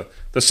about the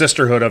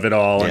sisterhood of it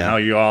all, and how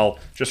you all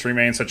just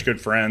remain such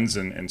good friends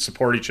and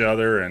support each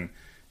other and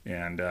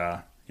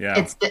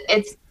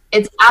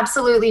it's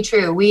absolutely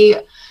true. We,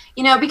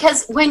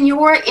 because when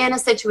you're in a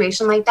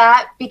situation like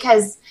that,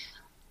 because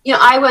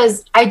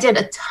I did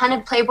a ton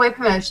of Playboy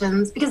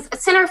promotions, because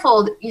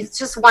centerfold is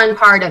just one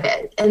part of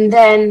it, and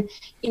then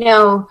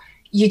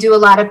you do a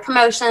lot of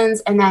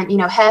promotions, and then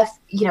Hef,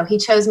 he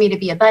chose me to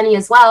be a bunny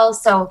as well.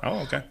 So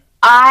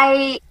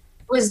I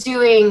was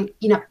doing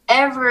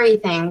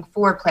everything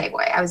for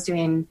Playboy. I was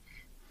doing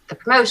the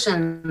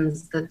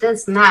promotions, the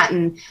this and that,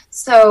 and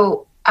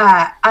so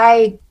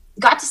I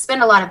got to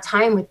spend a lot of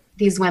time with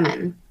these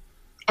women,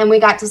 and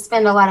we got to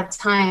spend a lot of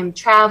time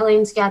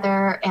traveling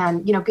together,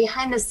 and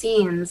behind the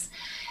scenes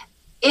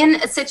in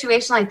a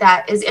situation like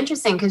that is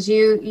interesting, because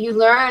you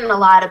learn a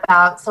lot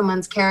about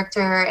someone's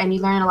character, and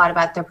you learn a lot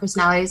about their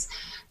personalities,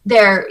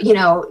 their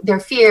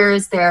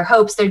fears, their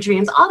hopes, their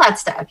dreams, all that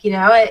stuff.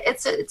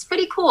 It's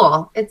pretty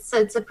cool. It's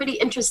a pretty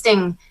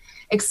interesting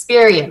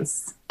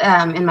experience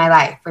in my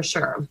life, for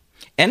sure.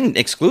 And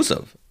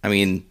exclusive.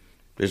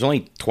 There's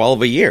only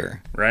 12 a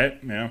year. Right.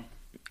 Yeah.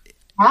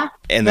 Yeah.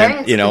 And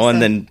then,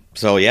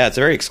 it's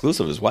very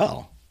exclusive as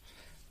well.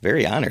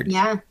 Very honored.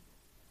 Yeah.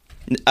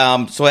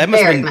 So that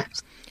must have been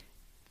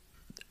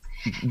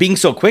being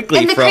so quickly.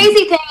 And the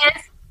crazy thing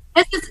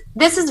is,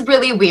 this is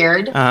really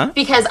weird,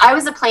 because I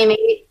was a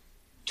Playmate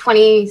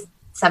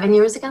 27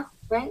 years ago,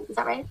 right? Is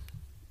that right?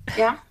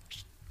 Yeah.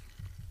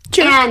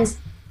 Sure. And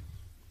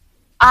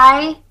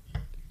I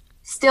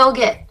still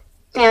get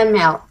fan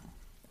mail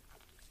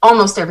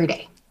almost every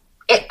day.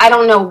 I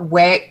don't know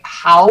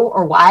how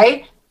or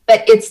why,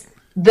 but it's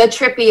the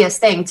trippiest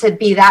thing to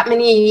be that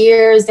many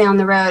years down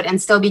the road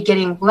and still be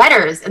getting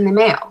letters in the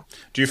mail.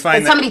 Do you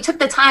find that somebody took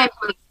the time?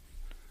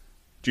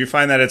 Do you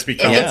find that it's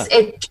become?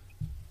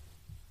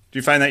 Do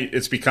you find that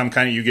it's become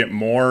kind of, you get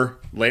more?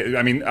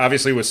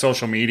 Obviously with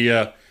social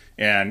media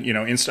and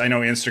I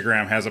know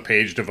Instagram has a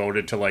page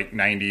devoted to like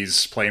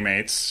 90s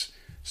Playmates.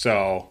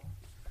 So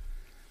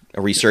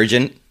a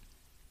resurgent.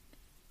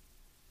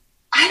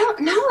 I don't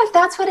know if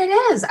that's what it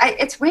is.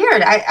 It's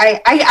weird.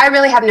 I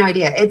really have no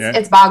idea.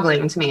 It's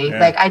boggling to me.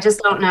 Yeah. I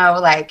just don't know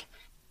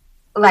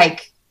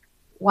like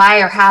why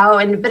or how.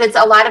 But it's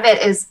a lot of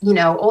it is,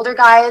 older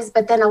guys,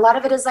 but then a lot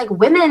of it is like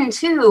women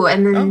too.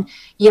 And then,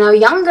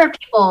 younger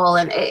people,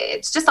 and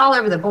it's just all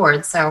over the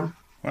board. So,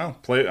 well,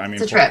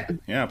 it's a trip.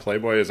 Yeah.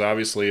 Playboy is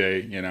obviously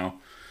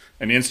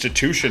an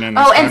institution in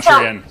this and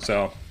country, and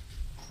so.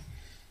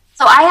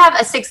 So I have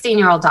a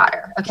 16-year-old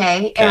daughter,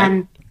 okay?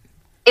 And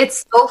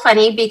it's so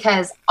funny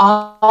because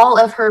all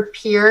of her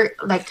peer,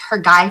 like her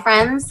guy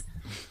friends,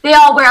 they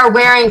all are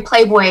wearing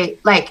Playboy,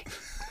 like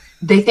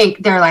they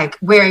think they're like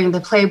wearing the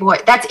Playboy.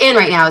 That's in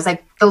right now. It's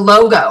like the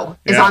logo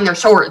is on their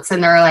shorts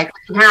and they're like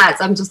hats.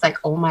 I'm just like,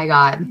 oh my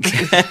God,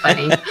 this is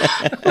funny.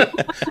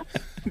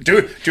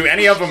 Do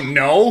any of them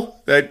know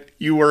that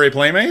you were a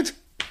Playmate?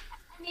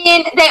 I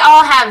mean, they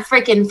all have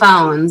freaking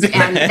phones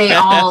and they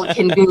all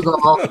can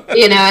Google.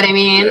 You know what I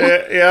mean?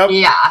 Yeah.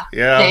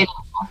 They know.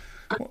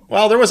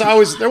 Well, there was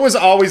always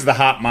the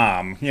hot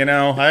mom. You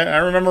know, I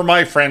remember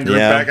my friend group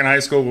back in high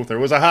school. There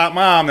was a hot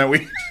mom that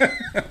we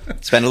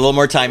spend a little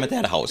more time at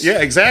that house. Yeah,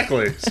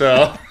 exactly.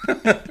 So.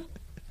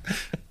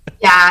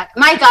 Yeah,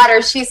 my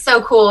daughter, she's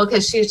so cool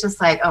because she's just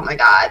like, oh my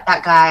God,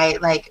 that guy,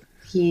 like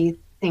he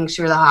thinks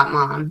you're the hot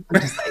mom.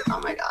 I'm just like, oh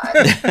my God.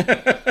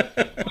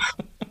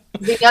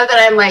 You know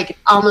that I'm like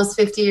almost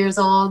 50 years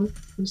old?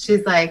 And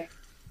she's like,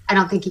 I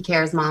don't think he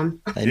cares, Mom.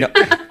 I know.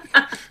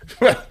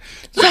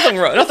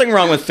 Nothing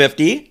wrong with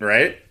 50.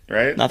 Right.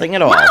 Nothing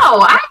at all.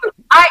 No,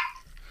 I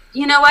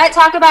you know what?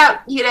 Talk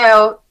about,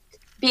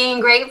 being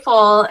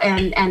grateful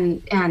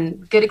and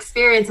good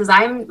experiences.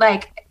 I'm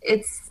like,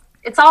 it's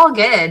all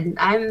good.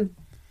 I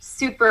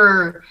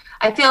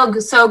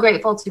feel so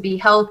grateful to be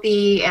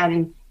healthy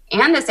and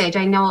this age.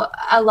 I know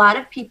a lot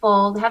of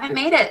people haven't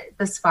made it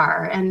this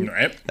far, and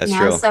that's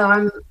true. So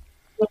I'm,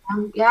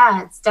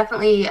 it's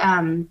definitely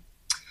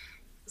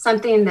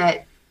something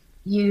that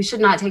you should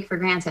not take for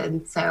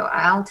granted. So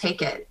I'll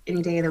take it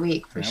any day of the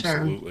week for sure.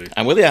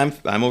 I'm with you.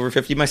 I'm over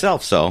 50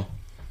 myself, so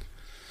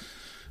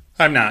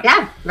I'm not.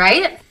 Yeah,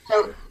 right.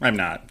 So I'm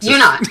not. You're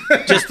not.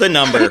 Just the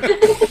number.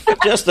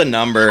 Just the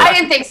number. I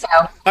didn't think so.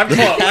 I'm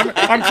close.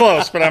 I'm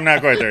close, but I'm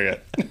not quite there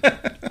yet.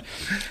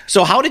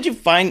 So how did you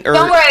find?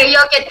 Don't worry,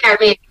 you'll get there,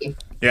 maybe.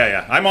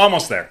 Yeah. I'm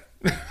almost there.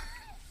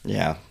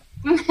 Yeah.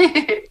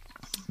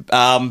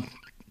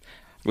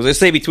 Was I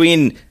say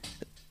between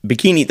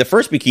the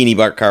first bikini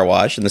bar car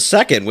wash and the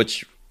second,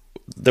 which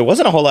there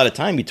wasn't a whole lot of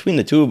time between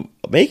the two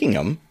making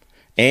them,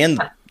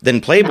 and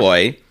then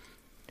Playboy.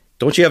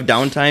 Don't you have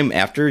downtime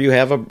after you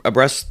have a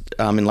breast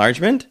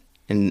enlargement?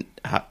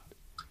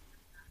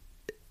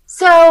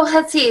 So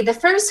let's see. The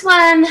first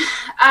one,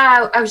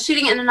 I was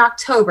shooting it in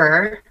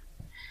October,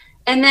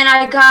 and then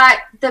I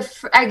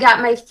got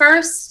my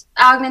first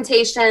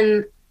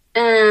augmentation.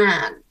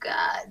 God,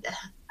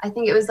 I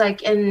think it was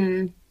like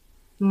in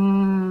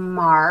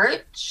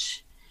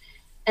March,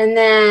 and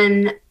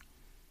then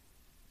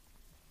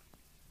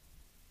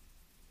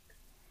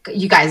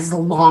you guys, it's a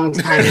long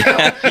time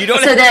ago. You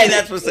don't have to say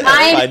that's what's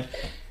fine.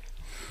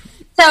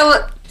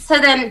 So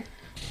then,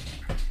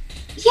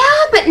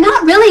 yeah, but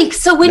not really.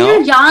 So when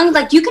you're young,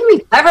 like you can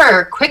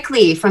recover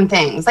quickly from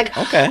things. Like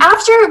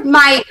after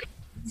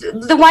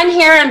the one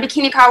here in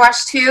Bikini Car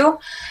Wash 2,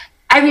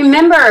 I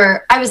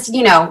remember I was,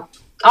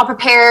 all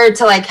prepared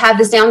to like have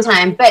this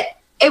downtime, but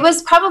it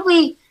was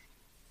probably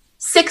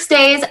 6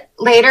 days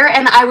later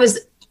and I was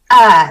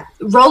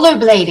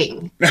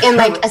rollerblading in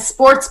like a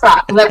sports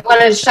bra. Like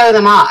wanted to show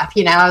them off,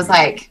 I was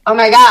like, oh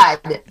my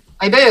God,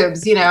 my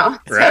boobs,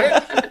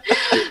 Right.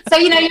 So,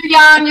 you're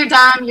young, you're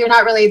dumb, you're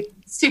not really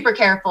super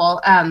careful.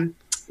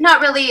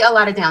 Not really a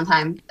lot of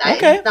downtime.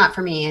 Not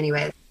for me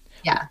anyways.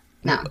 Yeah,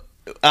 no.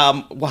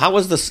 Well, how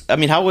was this? I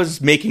mean, how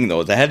was making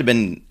those?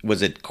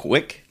 Was it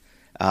quick?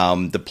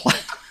 The plot,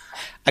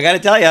 I got to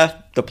tell you,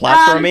 the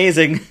plots were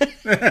amazing.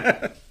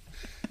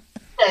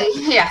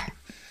 Yeah.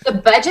 The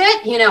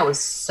budget, was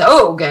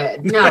so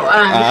good. No,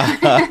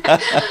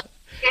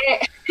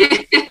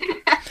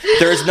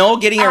 there's no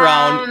getting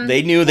around.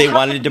 They knew they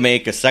wanted to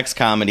make a sex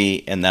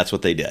comedy, and that's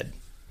what they did.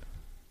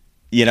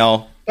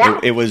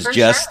 It was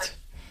just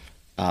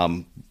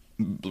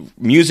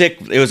music.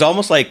 It was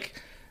almost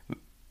like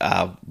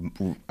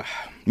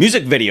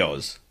music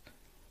videos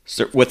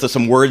with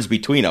some words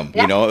between them.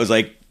 Yeah. It was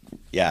like,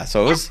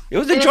 so it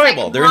was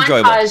enjoyable. Like they're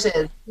enjoyable.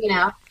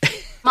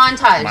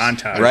 Montages,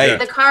 montage, right?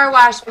 The car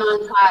wash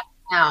montage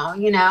now,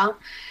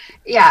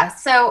 Yeah,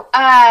 so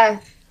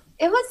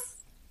it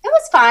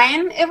was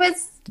fine.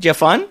 Did you have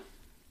fun,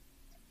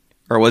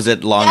 or was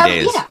it long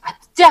days? Yeah,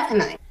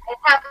 definitely.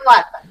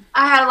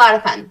 I had a lot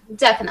of fun.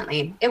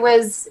 Definitely, it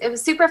was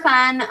super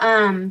fun.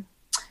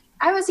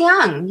 I was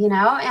young,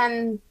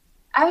 and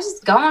I was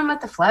just going with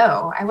the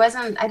flow.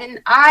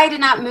 I did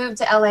not move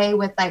to LA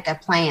with like a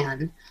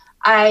plan.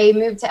 I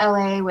moved to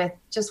LA with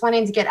just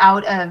wanting to get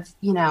out of,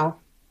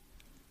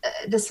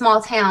 the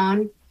small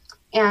town.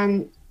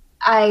 And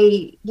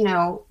I,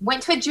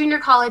 went to a junior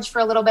college for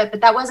a little bit, but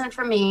that wasn't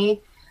for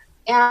me.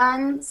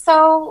 And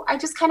so I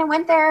just kind of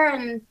went there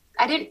and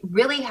I didn't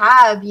really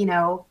have,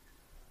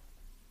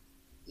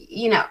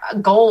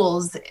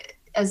 goals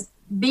as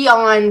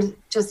beyond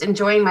just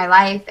enjoying my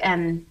life.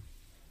 And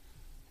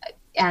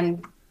I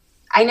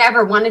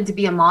never wanted to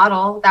be a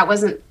model. That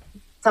wasn't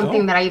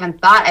something that I even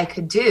thought I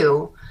could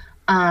do.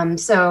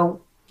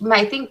 So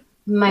I think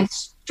my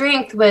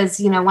strength was,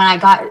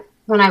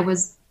 when I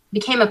was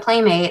became a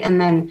Playmate, and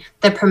then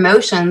the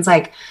promotions,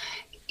 like,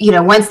 you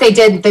know, once they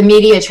did the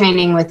media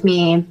training with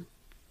me,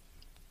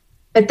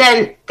 but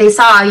then they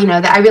saw, you know,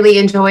 that I really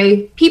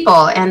enjoy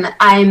people and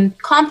I'm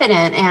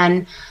confident,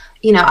 and,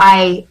 you know,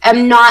 I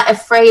am not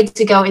afraid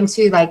to go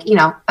into, like, you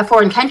know, a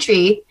foreign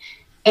country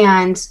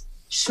and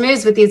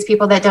schmooze with these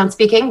people that don't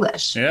speak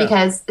English,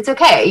 because it's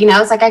okay. You know,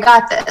 it's like, I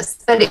got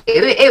this. But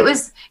it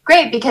was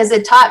great because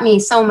it taught me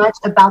so much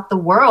about the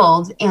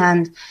world.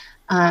 And,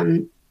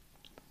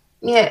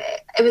 yeah,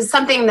 it was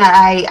something that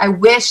I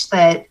wish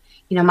that,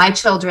 you know, my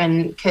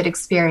children could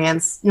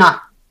experience,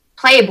 not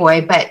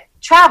Playboy, but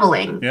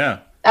traveling. Yeah.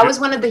 That was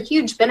one of the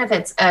huge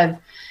benefits of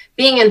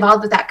being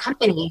involved with that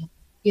company,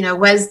 you know,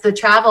 was the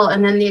travel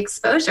and then the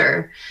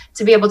exposure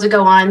to be able to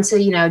go on to,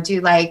 you know,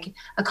 do like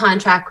a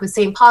contract with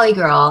St. Pauli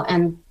Girl.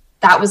 And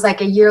that was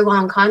like a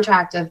year-long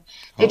contract of,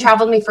 they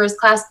traveled me first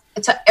class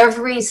to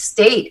every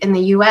state in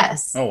the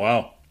U.S. Oh,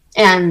 wow.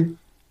 And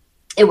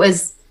it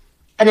was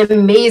an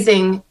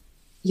amazing,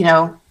 you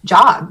know,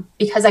 job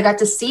because I got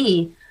to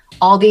see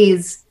all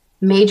these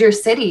major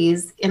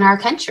cities in our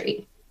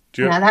country.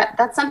 You know,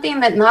 that's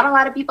something that not a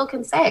lot of people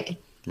can say.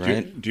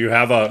 Right. Do you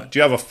have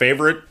a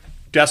favorite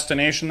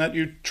destination that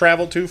you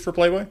traveled to for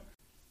Playboy?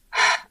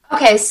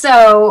 Okay,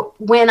 so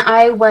when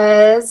I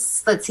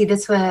was, let's see, it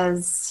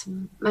was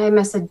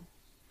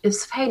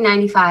probably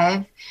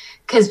 95,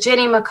 because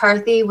Jenny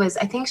McCarthy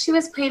I think she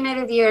was Playmate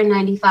of the Year in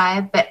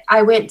 95, but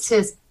I went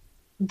to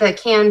the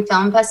Cannes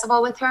Film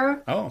Festival with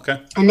her. Oh,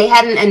 okay. And they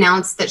hadn't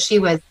announced that she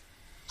was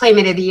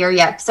Playmate of the Year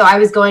yet. So I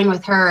was going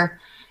with her,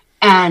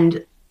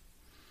 and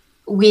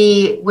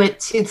we went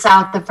to the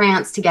south of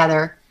France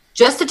together,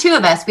 just the two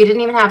of us. We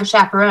didn't even have a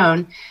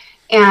chaperone.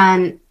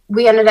 And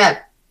we ended up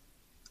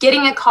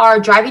getting a car,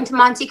 driving to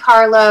Monte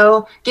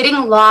Carlo,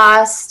 getting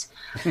lost.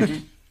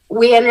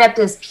 We ended up at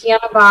this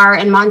piano bar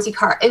in Monte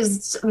Carlo. It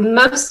was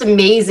most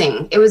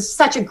amazing. It was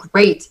such a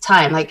great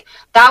time. Like,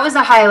 that was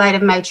a highlight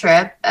of my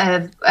trip,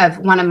 of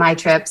one of my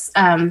trips.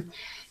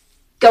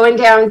 Going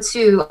down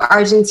to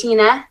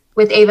Argentina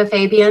with Ava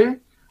Fabian.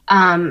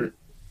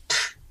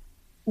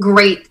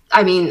 Great.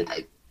 I mean,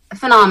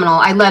 phenomenal.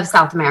 I love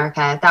South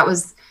America. That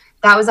was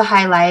a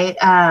highlight.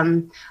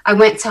 I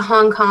went to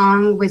Hong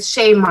Kong with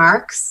Shay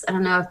Marks. I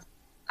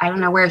don't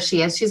know where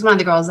she is. She's one of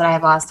the girls that I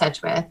have lost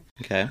touch with.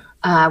 Okay.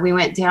 We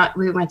went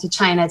to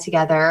China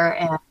together,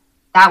 and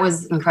that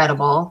was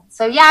incredible.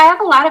 So yeah, I have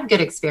a lot of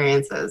good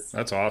experiences.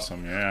 That's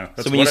awesome. Yeah.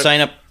 That's so when you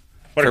sign up,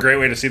 what a great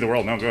way to see the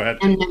world. No, go ahead.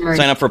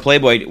 Sign up for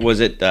Playboy.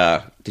 Was it?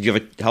 Did you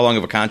have how long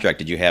of a contract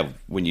did you have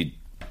when you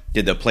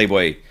did the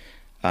Playboy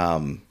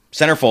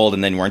centerfold,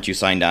 and then weren't you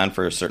signed on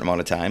for a certain amount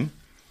of time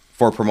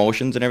for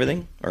promotions and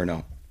everything, or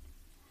no?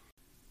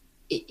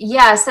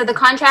 Yeah. So the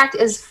contract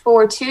is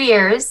for 2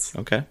 years.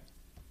 Okay.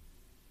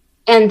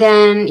 And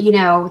then, you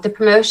know, the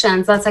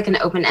promotions, that's like an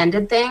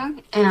open-ended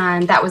thing.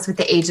 And that was with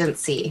the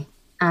agency.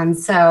 And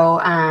so,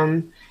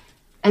 and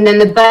then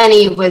the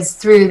bunny was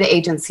through the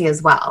agency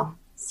as well.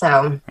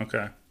 So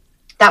okay,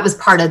 that was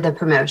part of the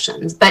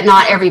promotions. But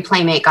not every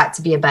Playmate got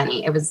to be a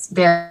bunny. It was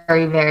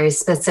very, very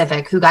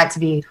specific who got to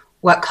be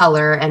what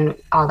color and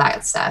all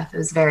that stuff.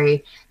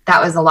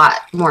 That was a lot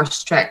more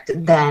strict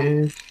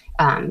than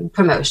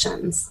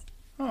promotions.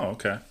 Oh,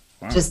 okay.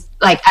 Wow. Just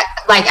like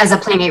as a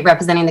Playmate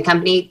representing the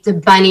company, the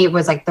bunny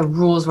was like, the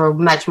rules were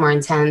much more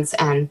intense,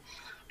 and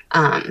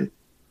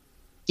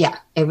yeah,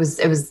 it was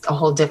a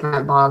whole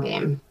different ball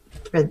game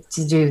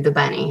to do the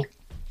bunny.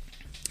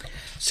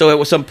 So at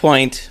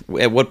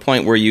what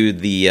point were you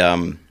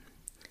the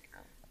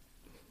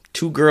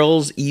two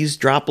girls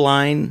eavesdrop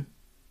line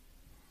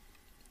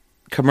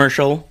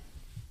commercial?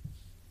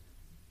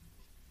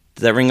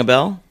 Does that ring a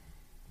bell?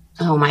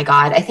 Oh my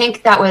God, I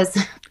think that was.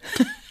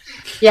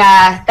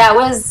 Yeah, that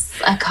was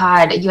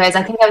God, you guys.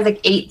 I think I was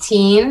like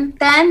 18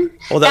 then.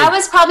 Well, that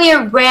was probably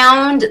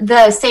around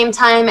the same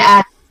time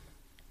as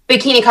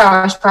Bikini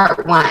Car Wash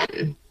Part 1.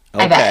 Okay.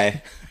 I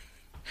bet.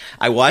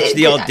 I watched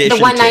the audition.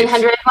 The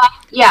 1-900 one?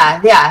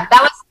 Yeah. That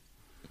was.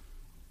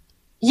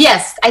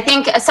 Yes, I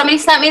think somebody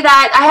sent me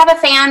that. I have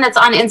a fan that's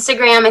on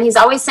Instagram, and he's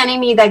always sending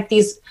me like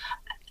these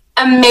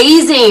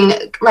amazing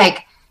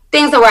like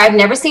things that I've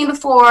never seen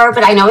before,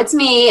 but I know it's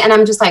me, and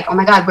I'm just like, oh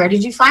my God, where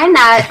did you find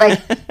that? Like,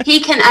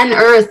 he can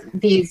unearth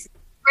these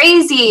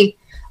crazy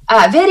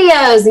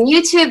videos and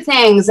YouTube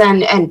things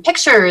and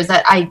pictures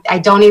that I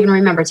don't even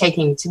remember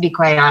taking, to be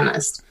quite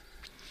honest.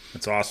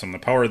 That's awesome. The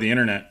power of the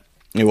internet.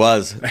 It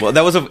was. Well,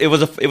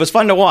 it was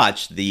fun to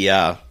watch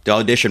the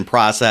audition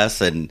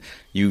process, and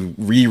you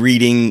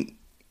rereading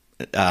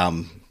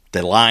the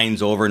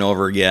lines over and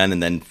over again,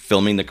 and then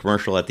filming the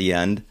commercial at the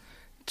end.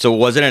 So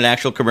was it an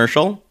actual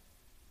commercial?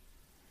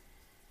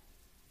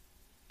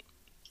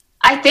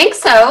 I think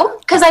so,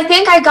 because I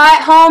think I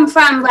got home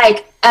from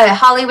like a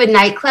Hollywood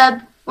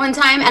nightclub one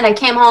time, and I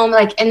came home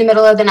like in the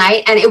middle of the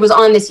night, and it was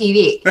on the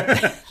TV.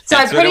 So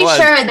I'm pretty sure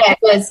that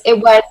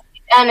it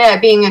ended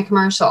up being a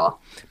commercial.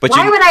 But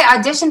why would I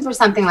audition for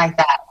something like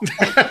that?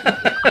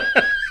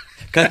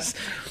 Because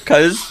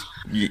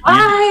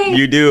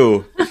you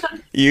do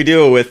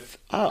with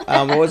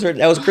what was her?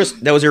 That was Chris.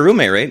 That was your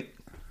roommate, right?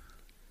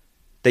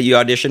 that you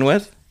auditioned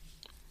with?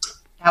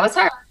 That was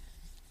her.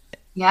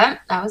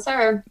 Yep, that was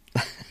her.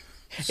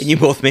 And you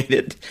both made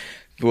it.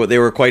 Well, they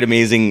were quite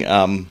amazing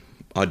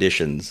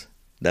auditions.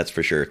 That's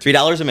for sure.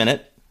 $3 a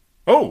minute.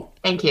 Oh,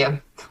 Thank you.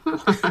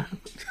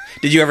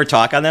 Did you ever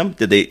talk on them?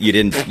 Did they? You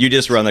didn't. You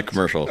just run the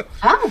commercial.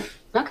 Oh,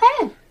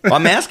 okay. Well,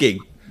 I'm asking.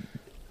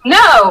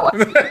 No.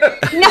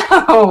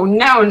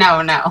 No.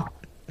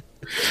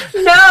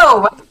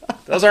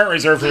 those aren't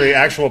reserved for the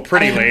actual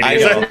pretty ladies. I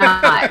know.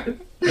 Not. I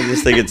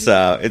just think it's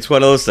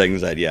one of those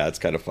things that it's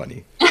kind of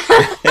funny.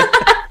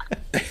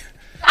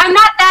 I'm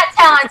not that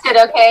talented,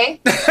 okay?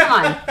 Come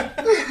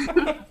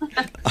on.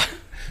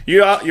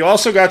 You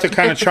also got to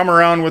kind of chum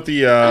around with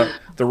the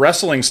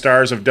wrestling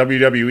stars of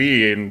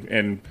WWE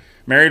and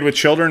Married with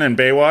Children and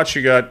Baywatch.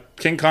 You got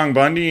King Kong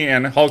Bundy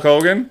and Hulk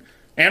Hogan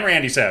and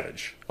Randy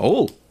Savage.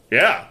 Oh,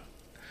 Yeah.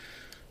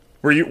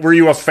 Were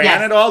you a fan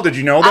Yes. at all? Did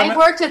you know them? I've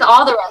worked with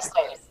all the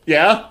wrestlers.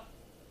 Yeah.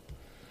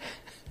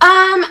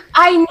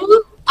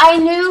 I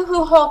knew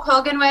who Hulk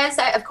Hogan was,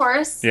 of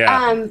course.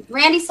 Yeah.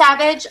 Randy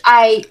Savage,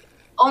 I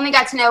only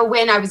got to know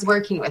when I was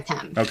working with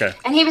him. Okay.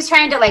 And he was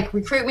trying to like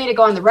recruit me to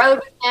go on the road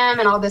with him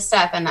and all this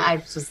stuff, and I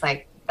was just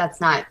like,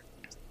 that's not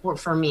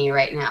for me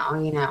right now,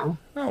 you know.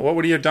 Oh, what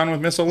would he have done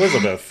with Miss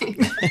Elizabeth?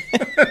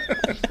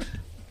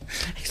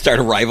 start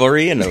a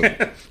rivalry and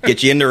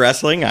get you into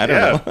wrestling. I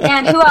don't know.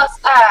 And who else?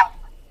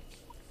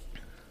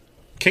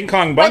 King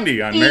Kong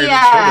Bundy on Married with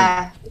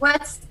Children.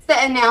 What's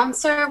the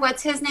announcer?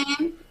 What's his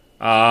name?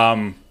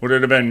 Would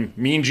it have been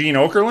Mean Gene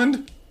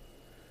Okerlund?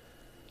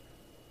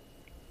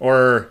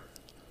 Or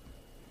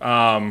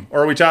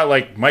are we talking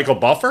like Michael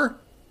Buffer?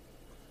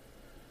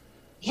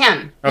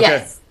 Him. Okay.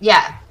 Yes.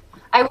 Yeah.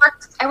 I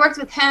worked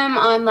with him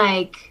on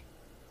like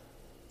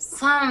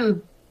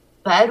some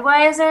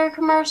Budweiser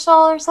commercial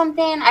or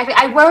something.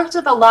 I worked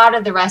with a lot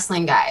of the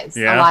wrestling guys.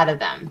 Yeah. A lot of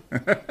them.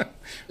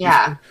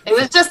 Yeah. It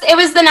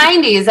was the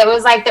 90s. It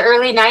was like the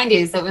early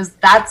 90s.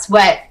 That's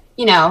what,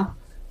 you know,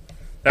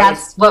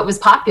 that's what was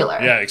popular.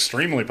 Yeah,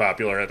 extremely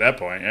popular at that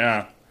point.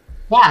 Yeah.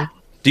 Yeah.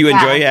 Do you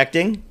enjoy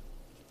acting?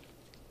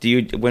 Do you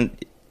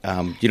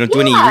you don't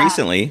do any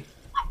recently,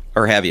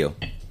 or have you?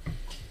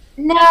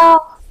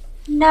 No.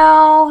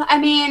 I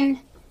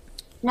mean,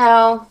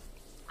 no.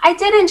 I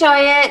did enjoy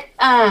it.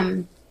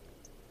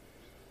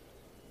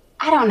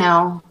 I don't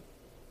know.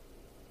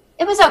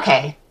 It was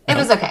okay.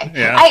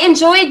 Yeah. I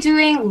enjoyed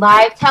doing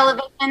live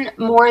television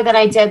more than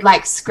I did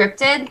like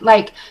scripted.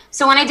 Like,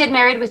 so when I did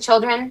Married with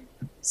Children,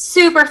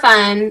 super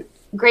fun,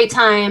 great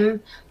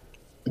time.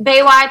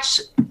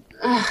 Baywatch,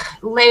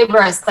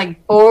 laborious,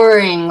 like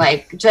boring,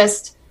 like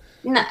just,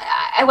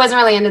 I wasn't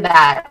really into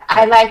that.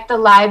 I liked the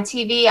live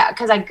TV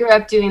because I grew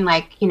up doing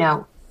like, you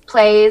know,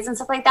 plays and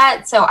stuff like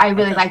that. So I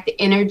really liked the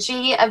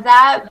energy of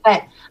that,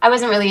 but I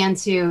wasn't really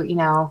into, you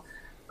know,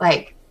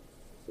 like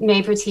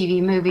made for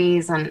TV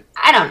movies, and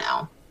I don't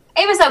know.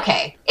 It was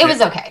okay. It was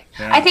okay.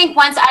 Yeah. I think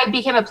once I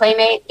became a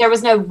playmate, there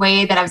was no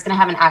way that I was going to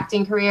have an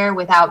acting career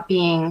without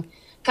being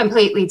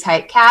completely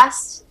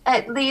typecast,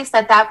 at least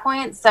at that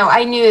point. So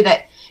I knew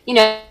that, you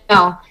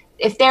know,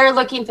 if they're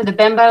looking for the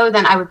bimbo,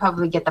 then I would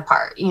probably get the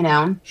part, you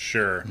know?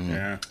 Sure,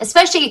 yeah.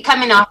 Especially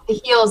coming off the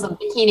heels of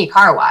Bikini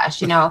Car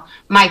Wash, you know,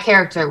 my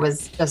character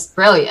was just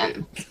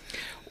brilliant.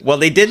 Well,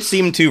 they did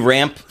seem to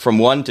ramp from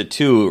 1 to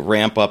 2,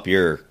 ramp up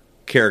your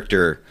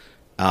character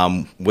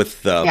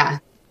with the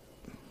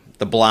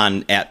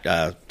blonde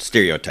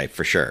stereotype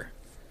for sure.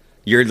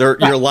 Your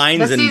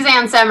lines the and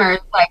Suzanne Summers,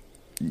 like,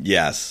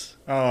 yes.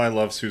 Oh, I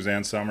love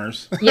Suzanne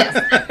Summers.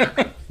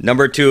 yes.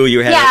 Number 2,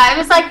 you had Yeah, it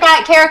was like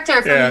that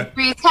character from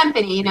Three's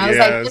Company, you know, it was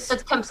like Yes.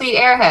 just a complete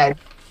airhead.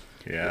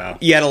 Yeah.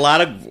 you had a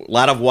lot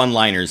of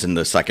one-liners in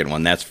the second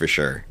one, that's for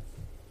sure.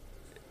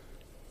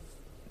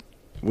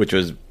 Which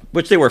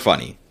they were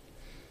funny.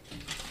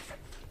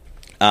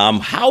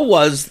 How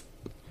was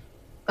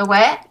The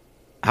what?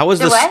 How was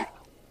The what?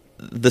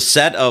 the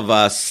set of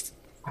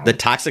the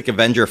Toxic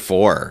Avenger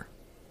 4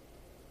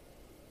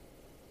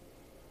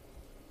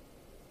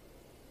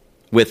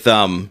 with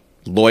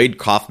Lloyd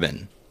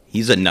Kaufman?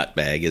 He's a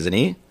nutbag, isn't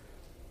he?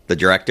 The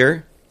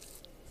director?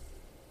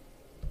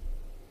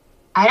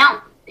 I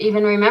don't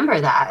even remember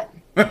that.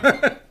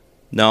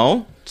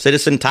 No?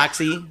 Citizen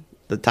Toxie?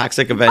 The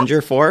Toxic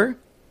Avenger 4?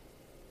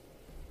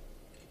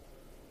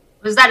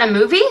 Was that a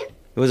movie?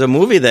 It was a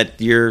movie that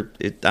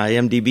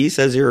IMDb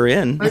says you were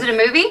in. Was it a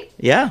movie?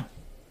 Yeah.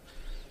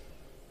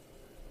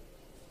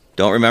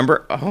 Don't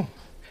remember? Oh.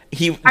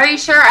 Are you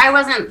sure I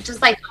wasn't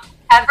just like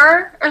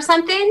ever or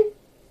something?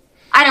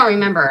 I don't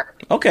remember.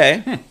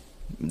 Okay.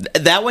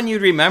 That one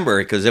you'd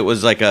remember because it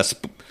was like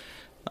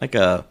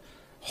a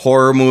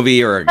horror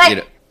movie or But you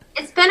know.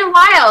 it's been a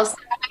while. So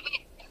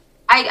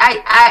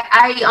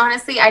I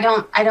honestly I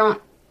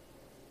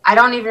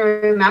don't even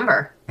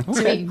remember.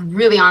 To be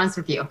really honest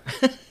with you.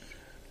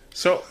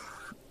 So,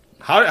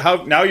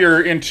 how now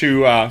you're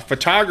into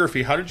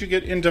photography? How did you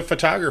get into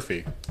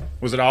photography?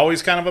 Was it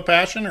always kind of a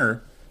passion,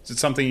 or is it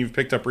something you've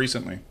picked up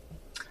recently?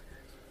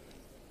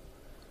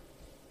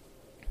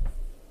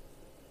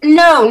 No,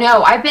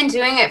 No. I've been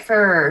doing it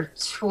for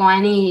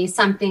 20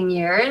 something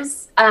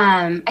years.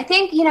 I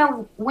think,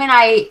 when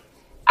I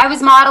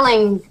was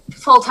modeling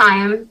full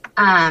time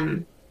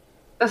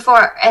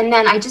before, and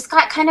then I just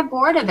got kind of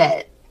bored of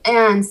it.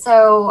 And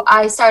so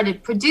I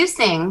started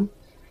producing.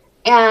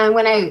 And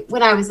when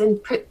I was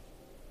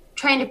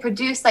trying to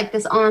produce like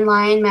this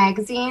online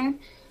magazine,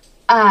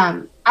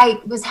 I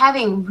was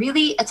having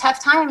really a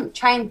tough time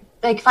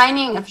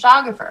finding a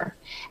photographer.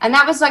 And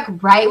that was like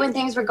right when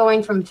things were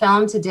going from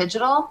film to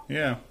digital.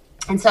 Yeah.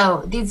 And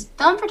so these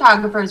film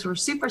photographers were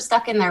super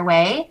stuck in their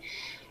way.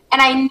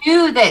 And I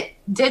knew that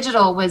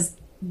digital was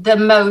the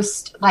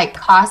most like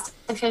cost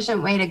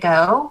efficient way to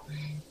go.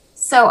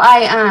 So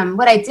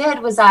what I did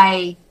was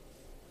I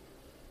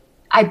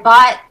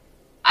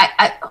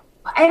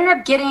ended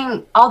up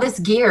getting all this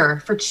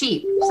gear for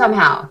cheap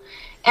somehow.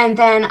 And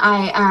then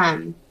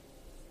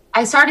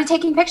I started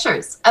taking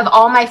pictures of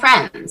all my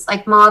friends,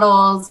 like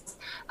models,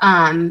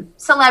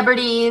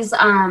 celebrities,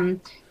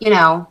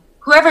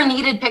 whoever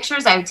needed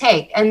pictures, I would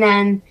take. And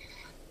then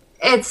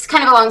it's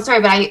kind of a long story,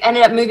 but I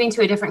ended up moving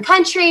to a different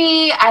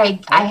country. I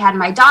had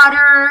my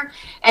daughter.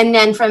 And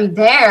then from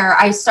there,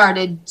 I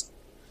started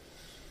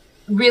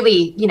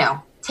really,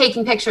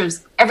 taking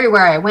pictures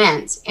everywhere I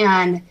went.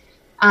 And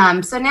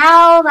so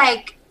now,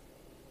 like,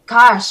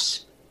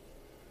 gosh,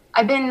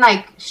 I've been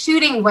like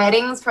shooting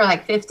weddings for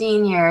like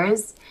 15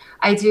 years.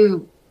 I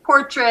do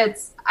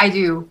portraits. I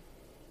do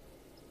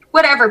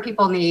whatever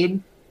people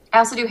need. I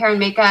also do hair and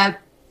makeup.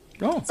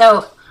 Oh.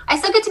 So I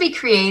still get to be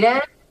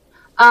creative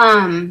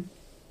and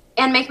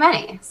make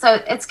money.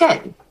 So it's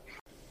good.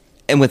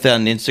 And with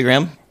on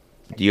Instagram,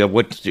 do you have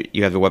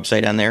a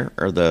website on there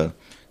or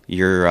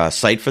your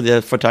site for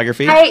the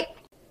photography?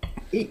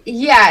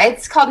 Yeah,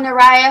 it's called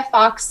Neriah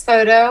Fox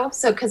Photo.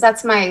 So because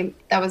that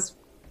was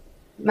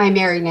my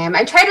married name.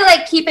 I try to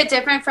like keep it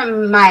different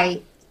from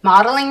my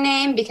modeling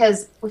name,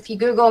 because if you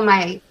Google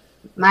my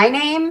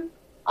name,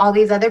 all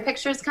these other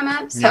pictures come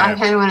up. So I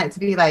kind of want it to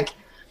be like,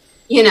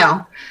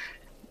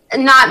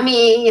 not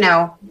me,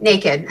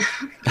 naked.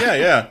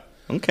 Yeah.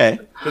 Okay.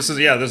 This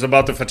is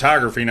about the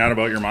photography, not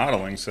about your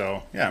modeling.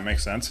 So yeah, it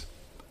makes sense.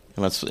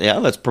 Let's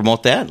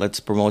promote that. Let's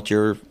promote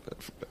your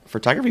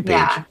photography page.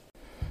 Yeah.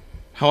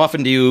 How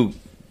often do you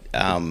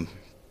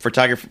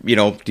photography?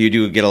 Do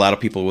you get a lot of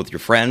people with your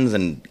friends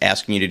and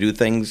asking you to do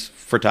things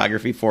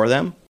photography for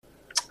them?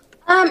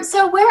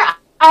 So where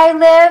I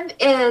live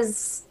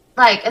is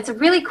like, it's a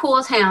really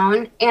cool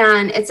town,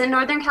 and it's in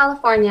Northern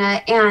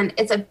California, and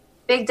it's a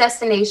big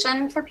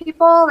destination for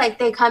people. Like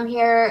they come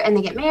here and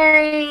they get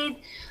married.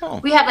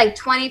 Oh. We have like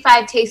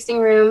 25 tasting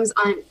rooms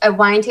on a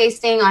wine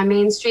tasting on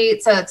Main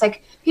Street. So it's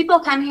like people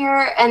come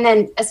here, and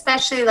then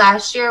especially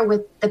last year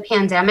with the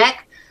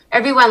pandemic,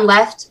 everyone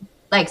left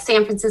like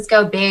San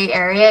Francisco Bay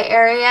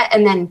Area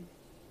and then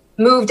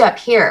moved up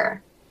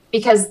here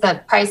because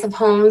the price of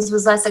homes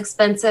was less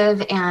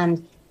expensive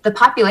and the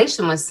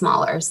population was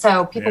smaller.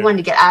 So people wanted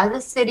to get out of the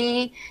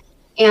city.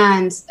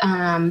 And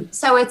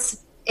so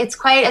it's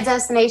quite a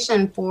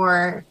destination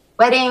for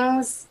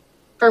weddings.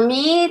 For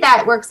me,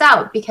 that works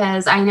out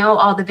because I know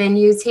all the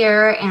venues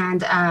here,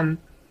 and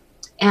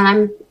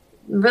I'm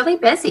really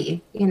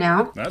busy,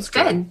 That's it's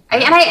good.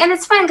 Yeah. And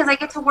it's fun because I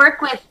get to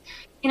work with,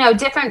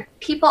 different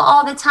people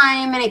all the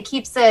time, and it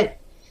keeps it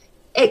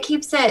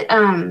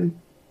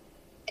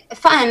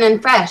fun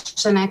and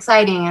fresh and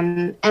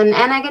exciting, and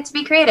I get to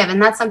be creative,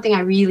 and that's something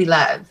I really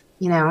love,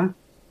 Yeah.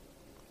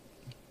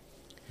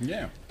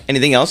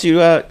 Anything else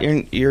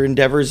your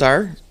endeavors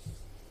are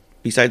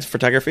besides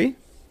photography?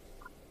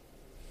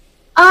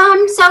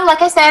 So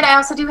like I said, I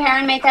also do hair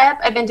and makeup.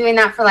 I've been doing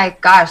that for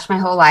my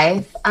whole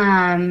life.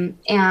 And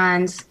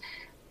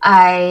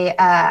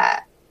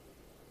I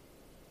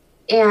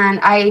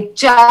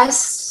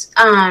just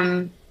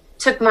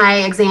took my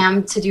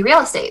exam to do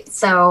real estate.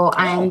 So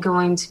I'm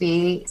going to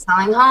be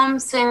selling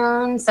homes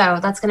soon. So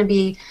that's going to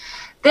be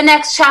the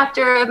next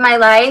chapter of my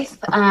life.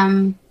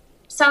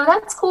 So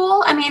that's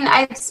cool. I mean,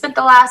 I've spent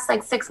the last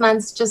 6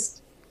 months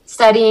just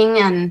studying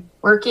and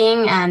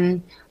working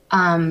and,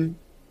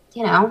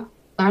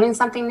 learning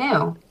something new.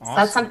 Awesome. So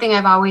that's something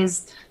I've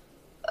always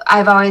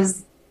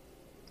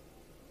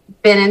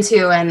been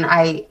into. And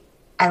I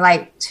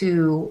like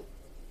to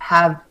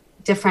have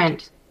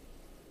different,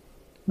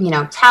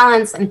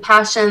 talents and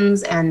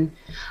passions. And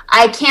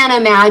I can't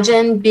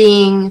imagine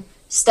being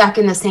stuck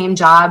in the same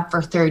job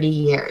for 30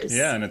 years.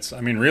 Yeah.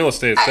 And real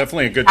estate is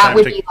definitely a good time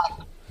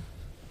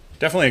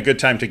definitely a good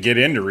time to get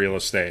into real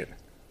estate.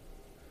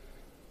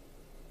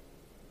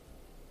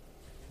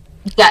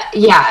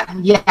 Yeah,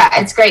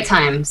 it's a great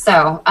time.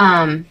 So,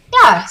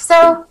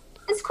 so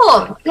it's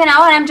cool, and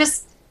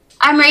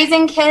I'm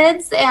raising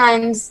kids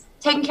and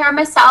taking care of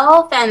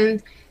myself,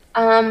 and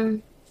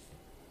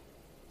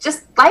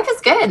just life is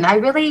good. I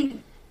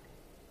really,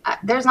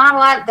 there's not a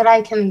lot that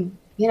I can,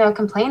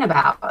 complain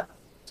about.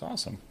 It's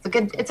awesome.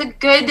 It's a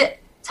good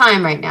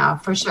time right now,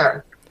 for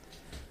sure.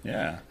 Yeah.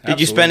 Absolutely. Did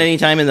you spend any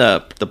time in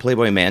the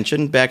Playboy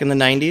Mansion back in the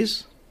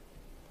 90s?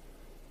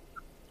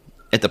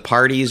 At the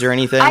parties or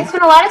anything? I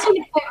spent a lot of time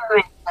at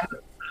Playboy Mansion.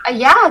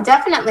 Yeah,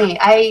 definitely.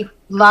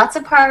 Lots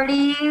of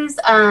parties.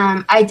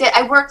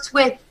 I worked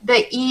with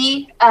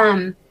the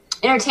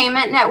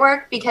Entertainment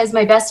Network because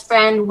my best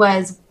friend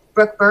was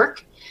Brooke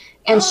Burke,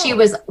 and she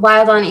was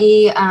Wild on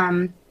E.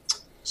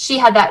 She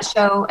had that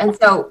show, and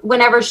so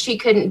whenever she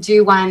couldn't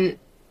do one,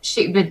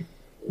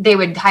 they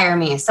would hire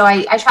me. So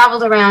I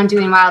traveled around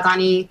doing Wild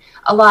on E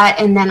a lot,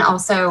 and then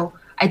also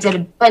I did a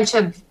bunch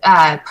of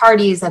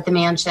parties at the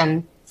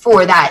mansion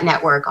for that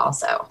network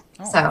also.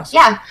 So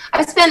yeah,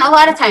 I've spent a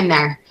lot of time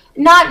there.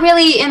 Not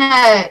really in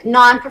a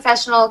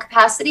non-professional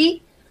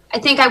capacity. I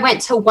think I went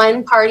to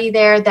one party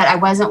there that I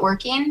wasn't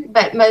working,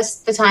 but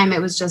most of the time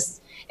it was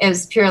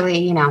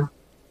purely,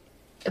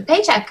 a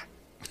paycheck.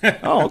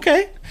 Oh,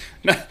 okay.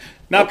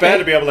 Not bad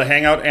to be able to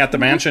hang out at the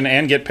mansion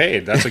and get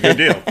paid. That's a good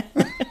deal.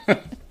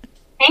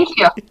 Thank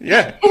you.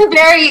 Yeah.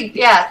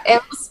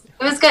 It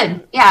was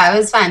good. Yeah, it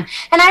was fun.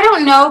 And I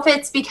don't know if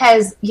it's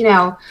because,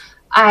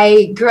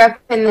 I grew up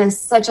in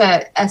such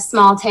a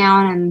small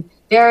town and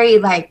very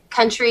like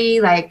country,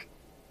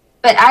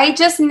 but I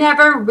just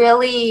never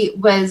really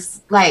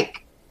was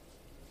like,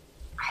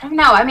 I don't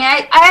know. I mean,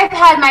 I've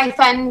had my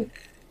fun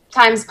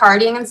times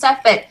partying and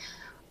stuff, but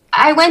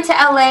I went to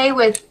LA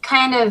with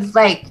kind of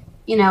like,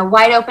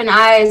 wide open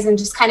eyes and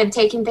just kind of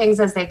taking things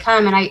as they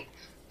come. And I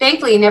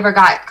thankfully never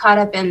got caught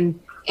up in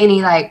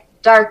any like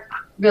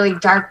really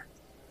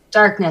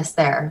darkness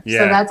there.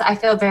 Yeah. So I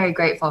feel very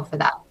grateful for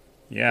that.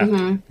 Yeah.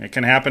 Mm-hmm. It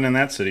can happen in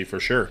that city for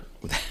sure.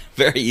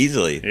 Very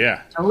easily.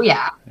 Yeah. Oh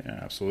yeah. Yeah,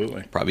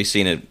 absolutely. Probably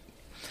seen it.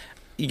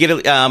 You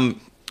get so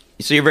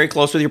you're very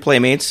close with your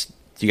playmates.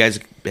 Do you guys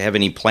have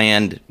any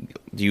planned?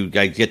 Do you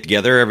guys get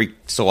together every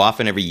so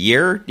often, every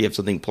year? Do you have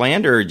something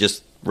planned or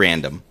just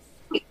random?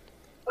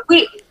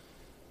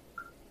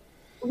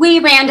 We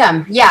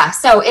random, yeah.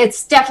 So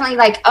it's definitely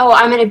like,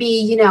 I'm going to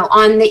be,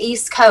 on the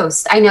East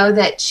Coast. I know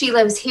that she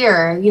lives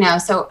here,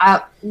 so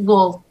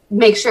we'll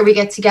make sure we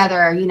get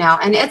together,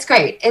 and it's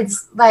great.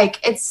 It's like,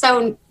 it's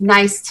so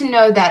nice to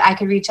know that I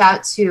could reach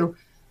out to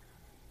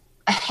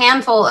a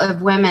handful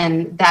of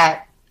women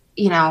that,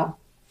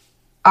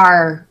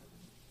 are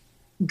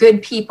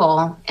good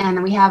people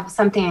and we have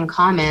something in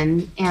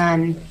common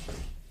and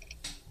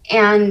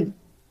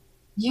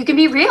you can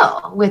be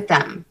real with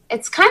them.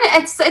 It's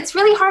it's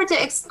really hard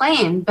to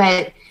explain,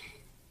 but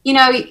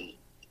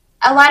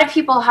a lot of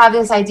people have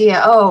this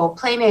idea,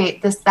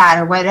 playmate, this, that,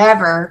 or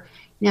whatever.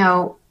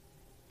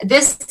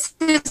 This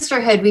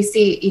sisterhood, we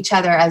see each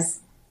other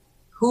as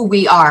who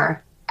we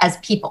are as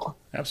people.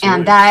 Absolutely.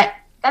 And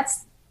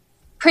that's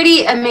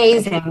pretty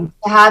amazing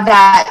to have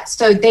that.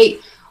 So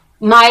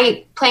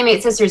my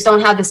playmate sisters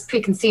don't have this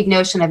preconceived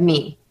notion of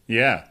me.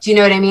 Yeah. Do you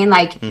know what I mean?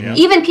 Like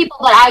even people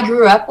that I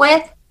grew up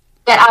with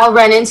that I'll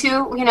run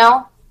into,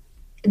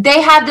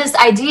 they have this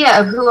idea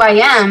of who I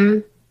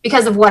am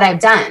because of what I've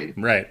done.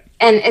 Right.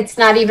 And it's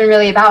not even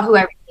really about who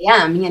I really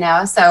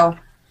am, so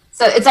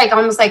it's like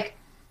almost like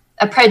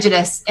a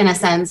prejudice in a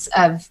sense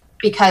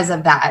because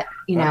of that,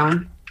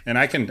 And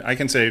I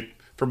can say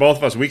for both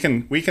of us, we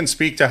can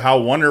speak to how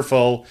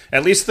wonderful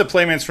at least the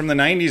playmates from the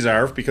 90s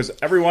are, because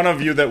every one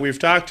of you that we've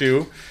talked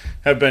to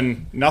have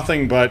been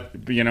nothing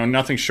but,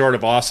 nothing short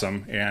of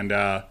awesome. And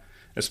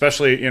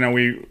especially,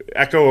 we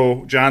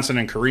Echo Johnson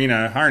and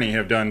Karina Harney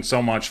have done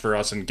so much for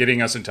us and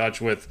getting us in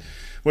touch with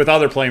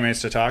other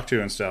playmates to talk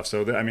to and stuff.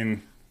 So,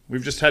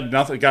 we've just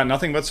got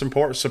nothing but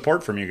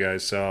support from you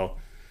guys. So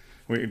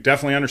we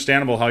definitely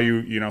understandable how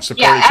you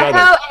support each Echo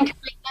other. And Karina,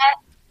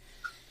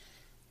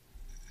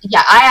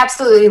 yeah, I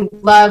absolutely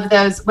love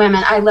those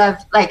women. I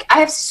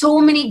have so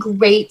many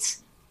great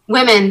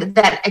women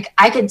that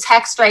I could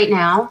text right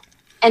now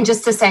and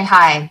just to say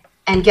hi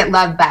and get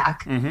love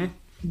back. Mm-hmm.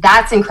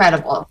 That's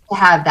incredible to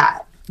have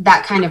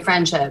that kind of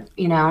friendship,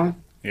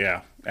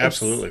 Yeah,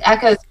 absolutely.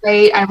 Echo's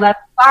great. I love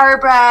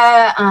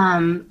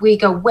Barbara. We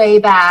go way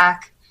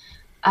back.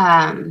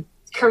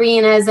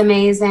 Karina is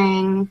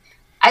amazing.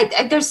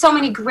 There's so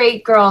many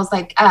great girls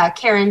like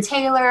Karen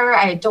Taylor.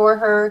 I adore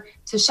her.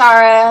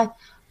 Tashara.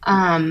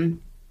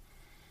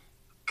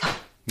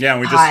 Yeah,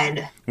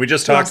 we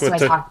just talked with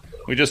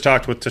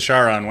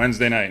Tashara on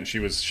Wednesday night, and she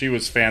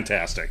was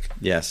fantastic.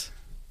 Yes.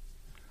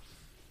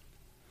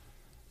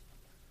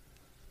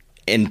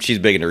 And she's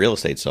big into real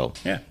estate, so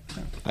yeah.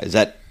 Is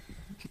that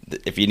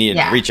if you need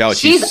to reach out?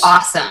 She's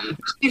awesome.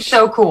 She's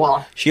so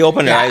cool. She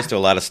opened her eyes to a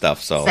lot of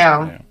stuff. So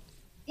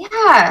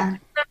yeah.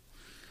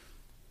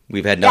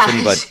 We've had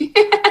nothing but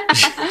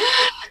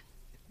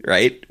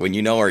right when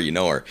you know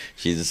her.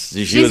 She's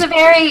a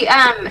very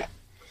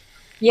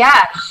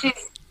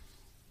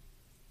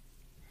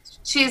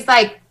she's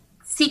like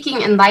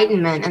seeking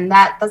enlightenment, and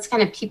that's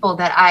kind of people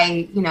that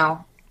I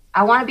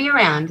want to be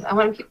around. I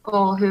want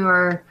people who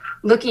are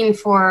looking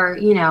for,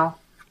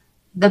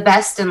 the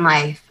best in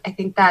life. I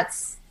think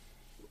that's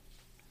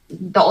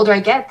the older I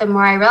get, the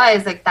more I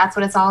realize that's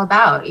what it's all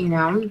about,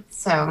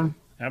 so.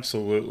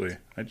 Absolutely.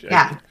 The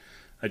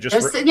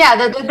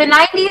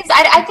 90s.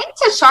 I think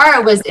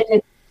Tashara was in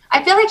it.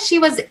 I feel like she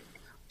wasn't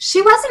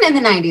in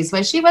the 90s,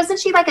 was she? Wasn't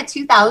she like a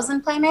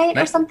 2000 playmate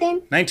or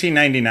something?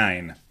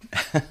 1999.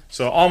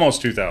 So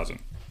almost 2000.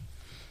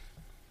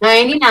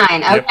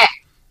 99. Okay. Yep.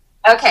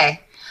 Okay.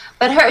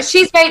 But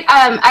she's great.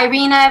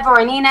 Irina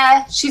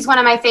Voronina, she's one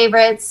of my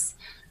favorites.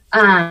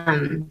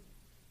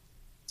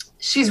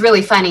 She's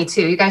really funny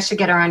too. You guys should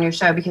get her on your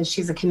show because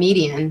she's a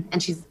comedian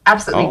and she's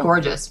absolutely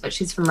gorgeous, but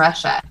she's from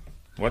Russia.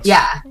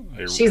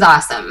 She's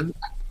awesome.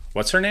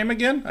 What's her name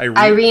again?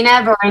 Irina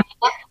Voronina.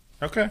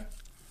 Okay.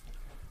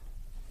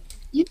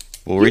 You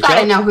reach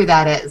gotta out. know who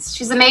that is.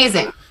 She's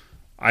amazing.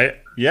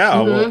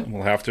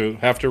 We'll have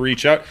to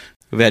reach out.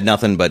 We've had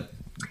nothing but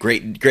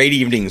great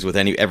evenings with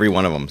every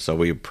one of them, so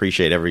we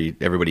appreciate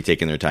everybody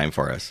taking their time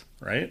for us.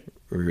 Right?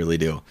 We really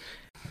do.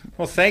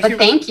 Well, thank you.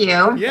 Thank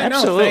you. Yeah,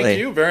 absolutely. Thank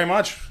you very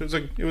much.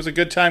 It was a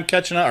good time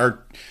catching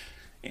up.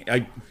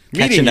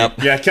 Catching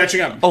up. Yeah,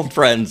 catching up. Old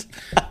friends.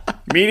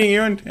 Meeting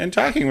you and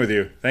talking with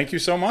you. Thank you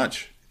so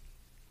much.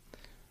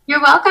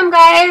 You're welcome,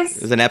 guys.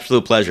 It was an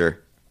absolute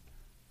pleasure.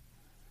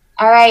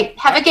 All right.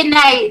 Have a good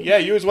night. Yeah,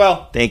 you as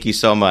well. Thank you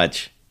so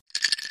much.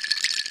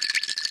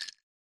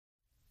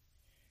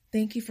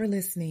 Thank you for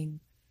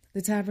listening.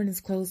 The tavern is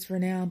closed for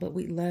now, but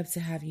we'd love to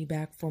have you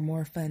back for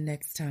more fun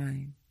next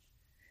time.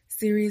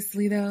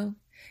 Seriously, though,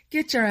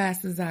 get your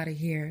asses out of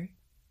here.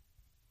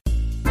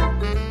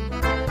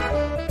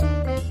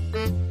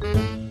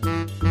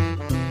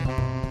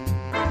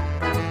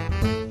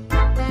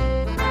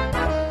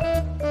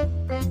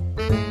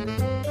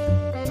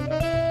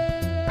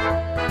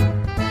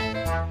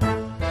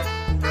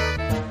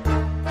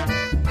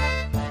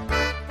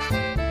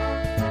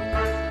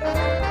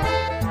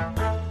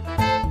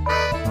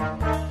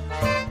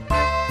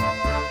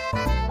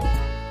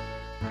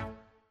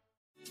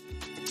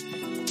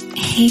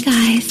 Hey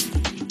guys,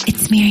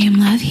 it's Miriam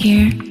Love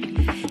here,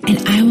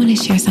 and I want to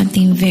share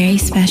something very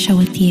special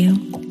with you.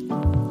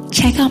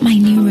 Check out my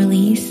new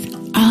release,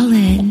 All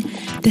In,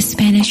 the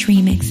Spanish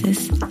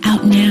remixes,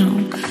 out now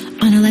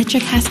on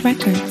Electric House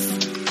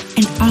Records.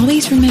 And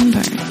always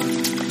remember,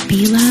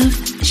 be love,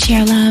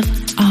 share love,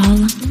 all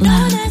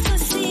love.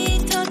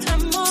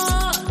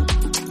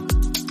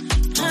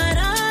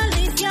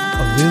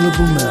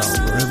 Available now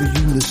wherever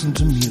you listen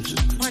to music.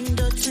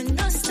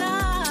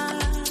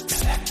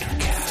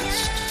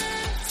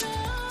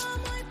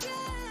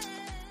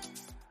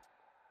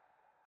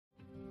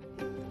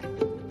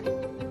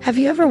 Have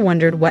you ever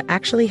wondered what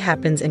actually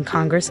happens in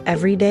Congress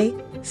every day?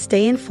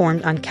 Stay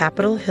informed on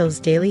Capitol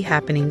Hill's daily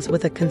happenings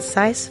with a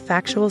concise,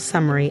 factual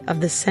summary of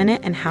the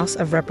Senate and House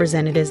of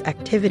Representatives'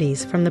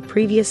 activities from the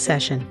previous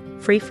session,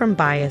 free from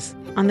bias,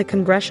 on the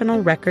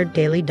Congressional Record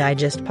Daily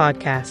Digest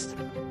podcast.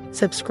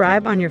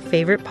 Subscribe on your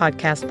favorite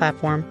podcast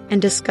platform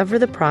and discover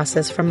the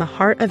process from the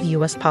heart of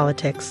U.S.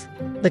 politics.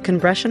 The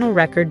Congressional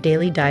Record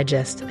Daily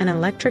Digest, an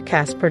Electric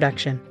Cast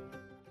production.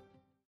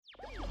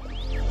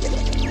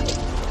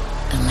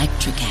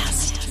 Electric Cast.